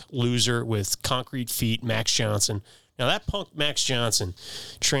punk loser with concrete feet, Max Johnson. Now, that punk Max Johnson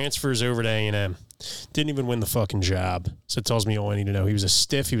transfers over to A&M. Didn't even win the fucking job. So it tells me all I need to know. He was a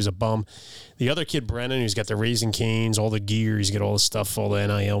stiff. He was a bum. The other kid, Brennan, who's got the Raising Canes, all the gear, he's got all the stuff, all the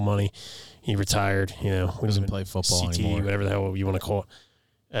NIL money. He retired. He doesn't play football CT, anymore. Whatever the hell you want to call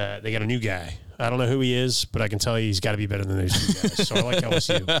it. They got a new guy. I don't know who he is, but I can tell you he's got to be better than those two guys. So I like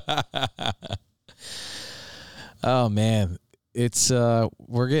LSU. Oh man, it's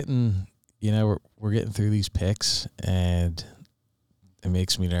we're getting we're getting through these picks, and it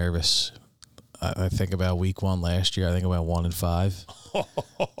makes me nervous. I think about week 1 last year. I think about 1-5.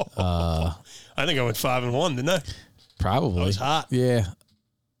 I think I went 5-1, didn't I? Probably. I was hot. Yeah.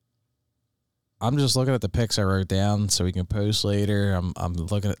 I'm just looking at the picks I wrote down so we can post later. I'm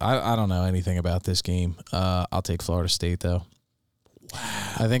looking at. I don't know anything about this game. I'll take Florida State though.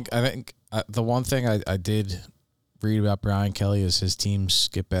 Wow. I think the one thing I did read about Brian Kelly is his teams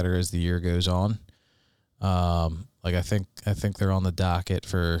get better as the year goes on. I think they're on the docket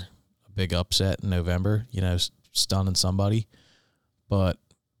for a big upset in November. Stunning somebody, but.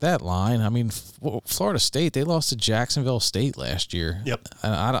 That line, I mean, Florida State, they lost to Jacksonville State last year. Yep.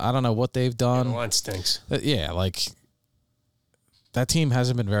 And I don't know what they've done. Yeah, the line stinks. That team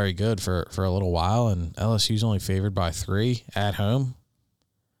hasn't been very good for a little while, and LSU's only favored by 3 at home.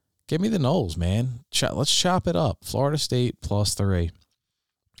 Give me the Noles, man. Let's chop it up. Florida State +3.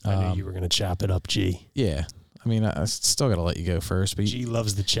 I knew you were going to chop it up, G. Yeah. I mean, I still got to let you go first. But G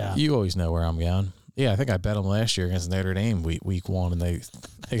loves the chop. You always know where I'm going. Yeah, I think I bet them last year against Notre Dame week 1, and they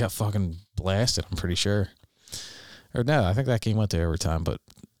got fucking blasted, I'm pretty sure. Or no, I think that game went to overtime, but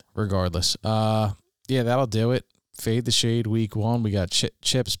regardless. Yeah, that'll do it. Fade the Shade week 1. We got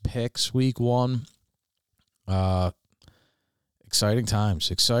Chip's picks week 1. Exciting times.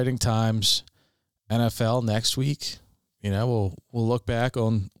 NFL next week. We'll look back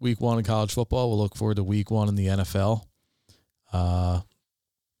on week 1 in college football. We'll look forward to week 1 in the NFL.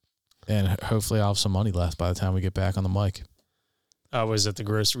 And hopefully I'll have some money left by the time we get back on the mic. I was at the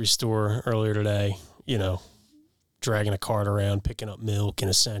grocery store earlier today, dragging a cart around, picking up milk and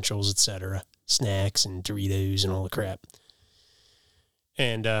essentials, etc., snacks and Doritos and all the crap.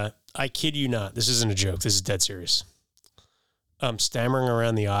 And I kid you not, this isn't a joke. This is dead serious. I'm stammering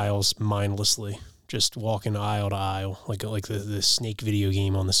around the aisles mindlessly, just walking aisle to aisle, like the Snake video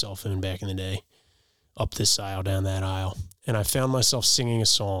game on the cell phone back in the day. Up this aisle, down that aisle. And I found myself singing a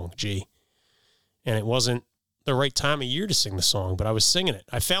song, G. And it wasn't the right time of year to sing the song, but I was singing it.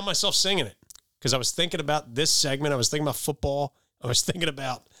 I found myself singing it because I was thinking about this segment. I was thinking about football. I was thinking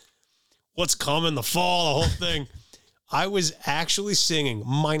about what's coming, the fall, the whole thing. I was actually singing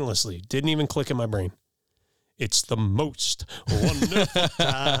mindlessly. Didn't even click in my brain. It's the most wonderful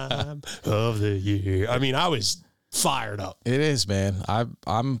time of the year. I mean, I was fired up. It is, man.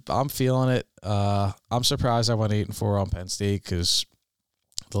 I'm feeling it. I'm surprised I went 8-4 on Penn State because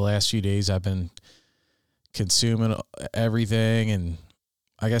the last few days I've been consuming everything, and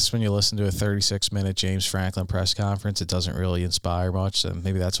I guess when you listen to a 36-minute James Franklin press conference, it doesn't really inspire much, and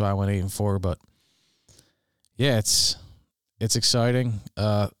maybe that's why I went 8-4. But yeah, it's exciting.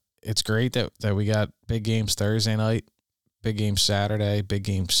 It's great that we got big games Thursday night, big game Saturday, big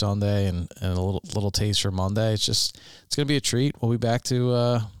game Sunday, and a little taste for Monday. It's gonna be a treat. We'll be back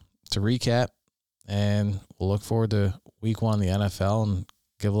to recap, and we'll look forward to week 1 in the NFL and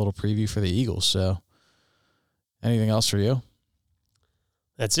give a little preview for the Eagles. So, anything else for you?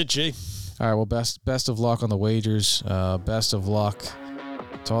 That's it, G. All right. Well, best of luck on the wagers. Best of luck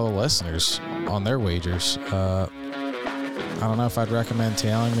to all the listeners on their wagers. I don't know if I'd recommend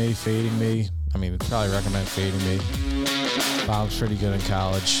tailing me, fading me. I mean, I'd probably recommend fading me. Bob's pretty good in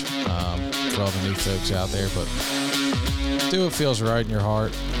college for all the new folks out there, but do what feels right in your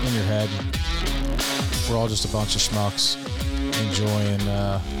heart, in your head. We're all just a bunch of schmucks enjoying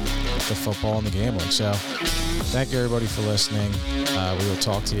the football and the gambling. So thank you everybody for listening. We will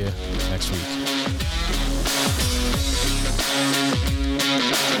talk to you next week.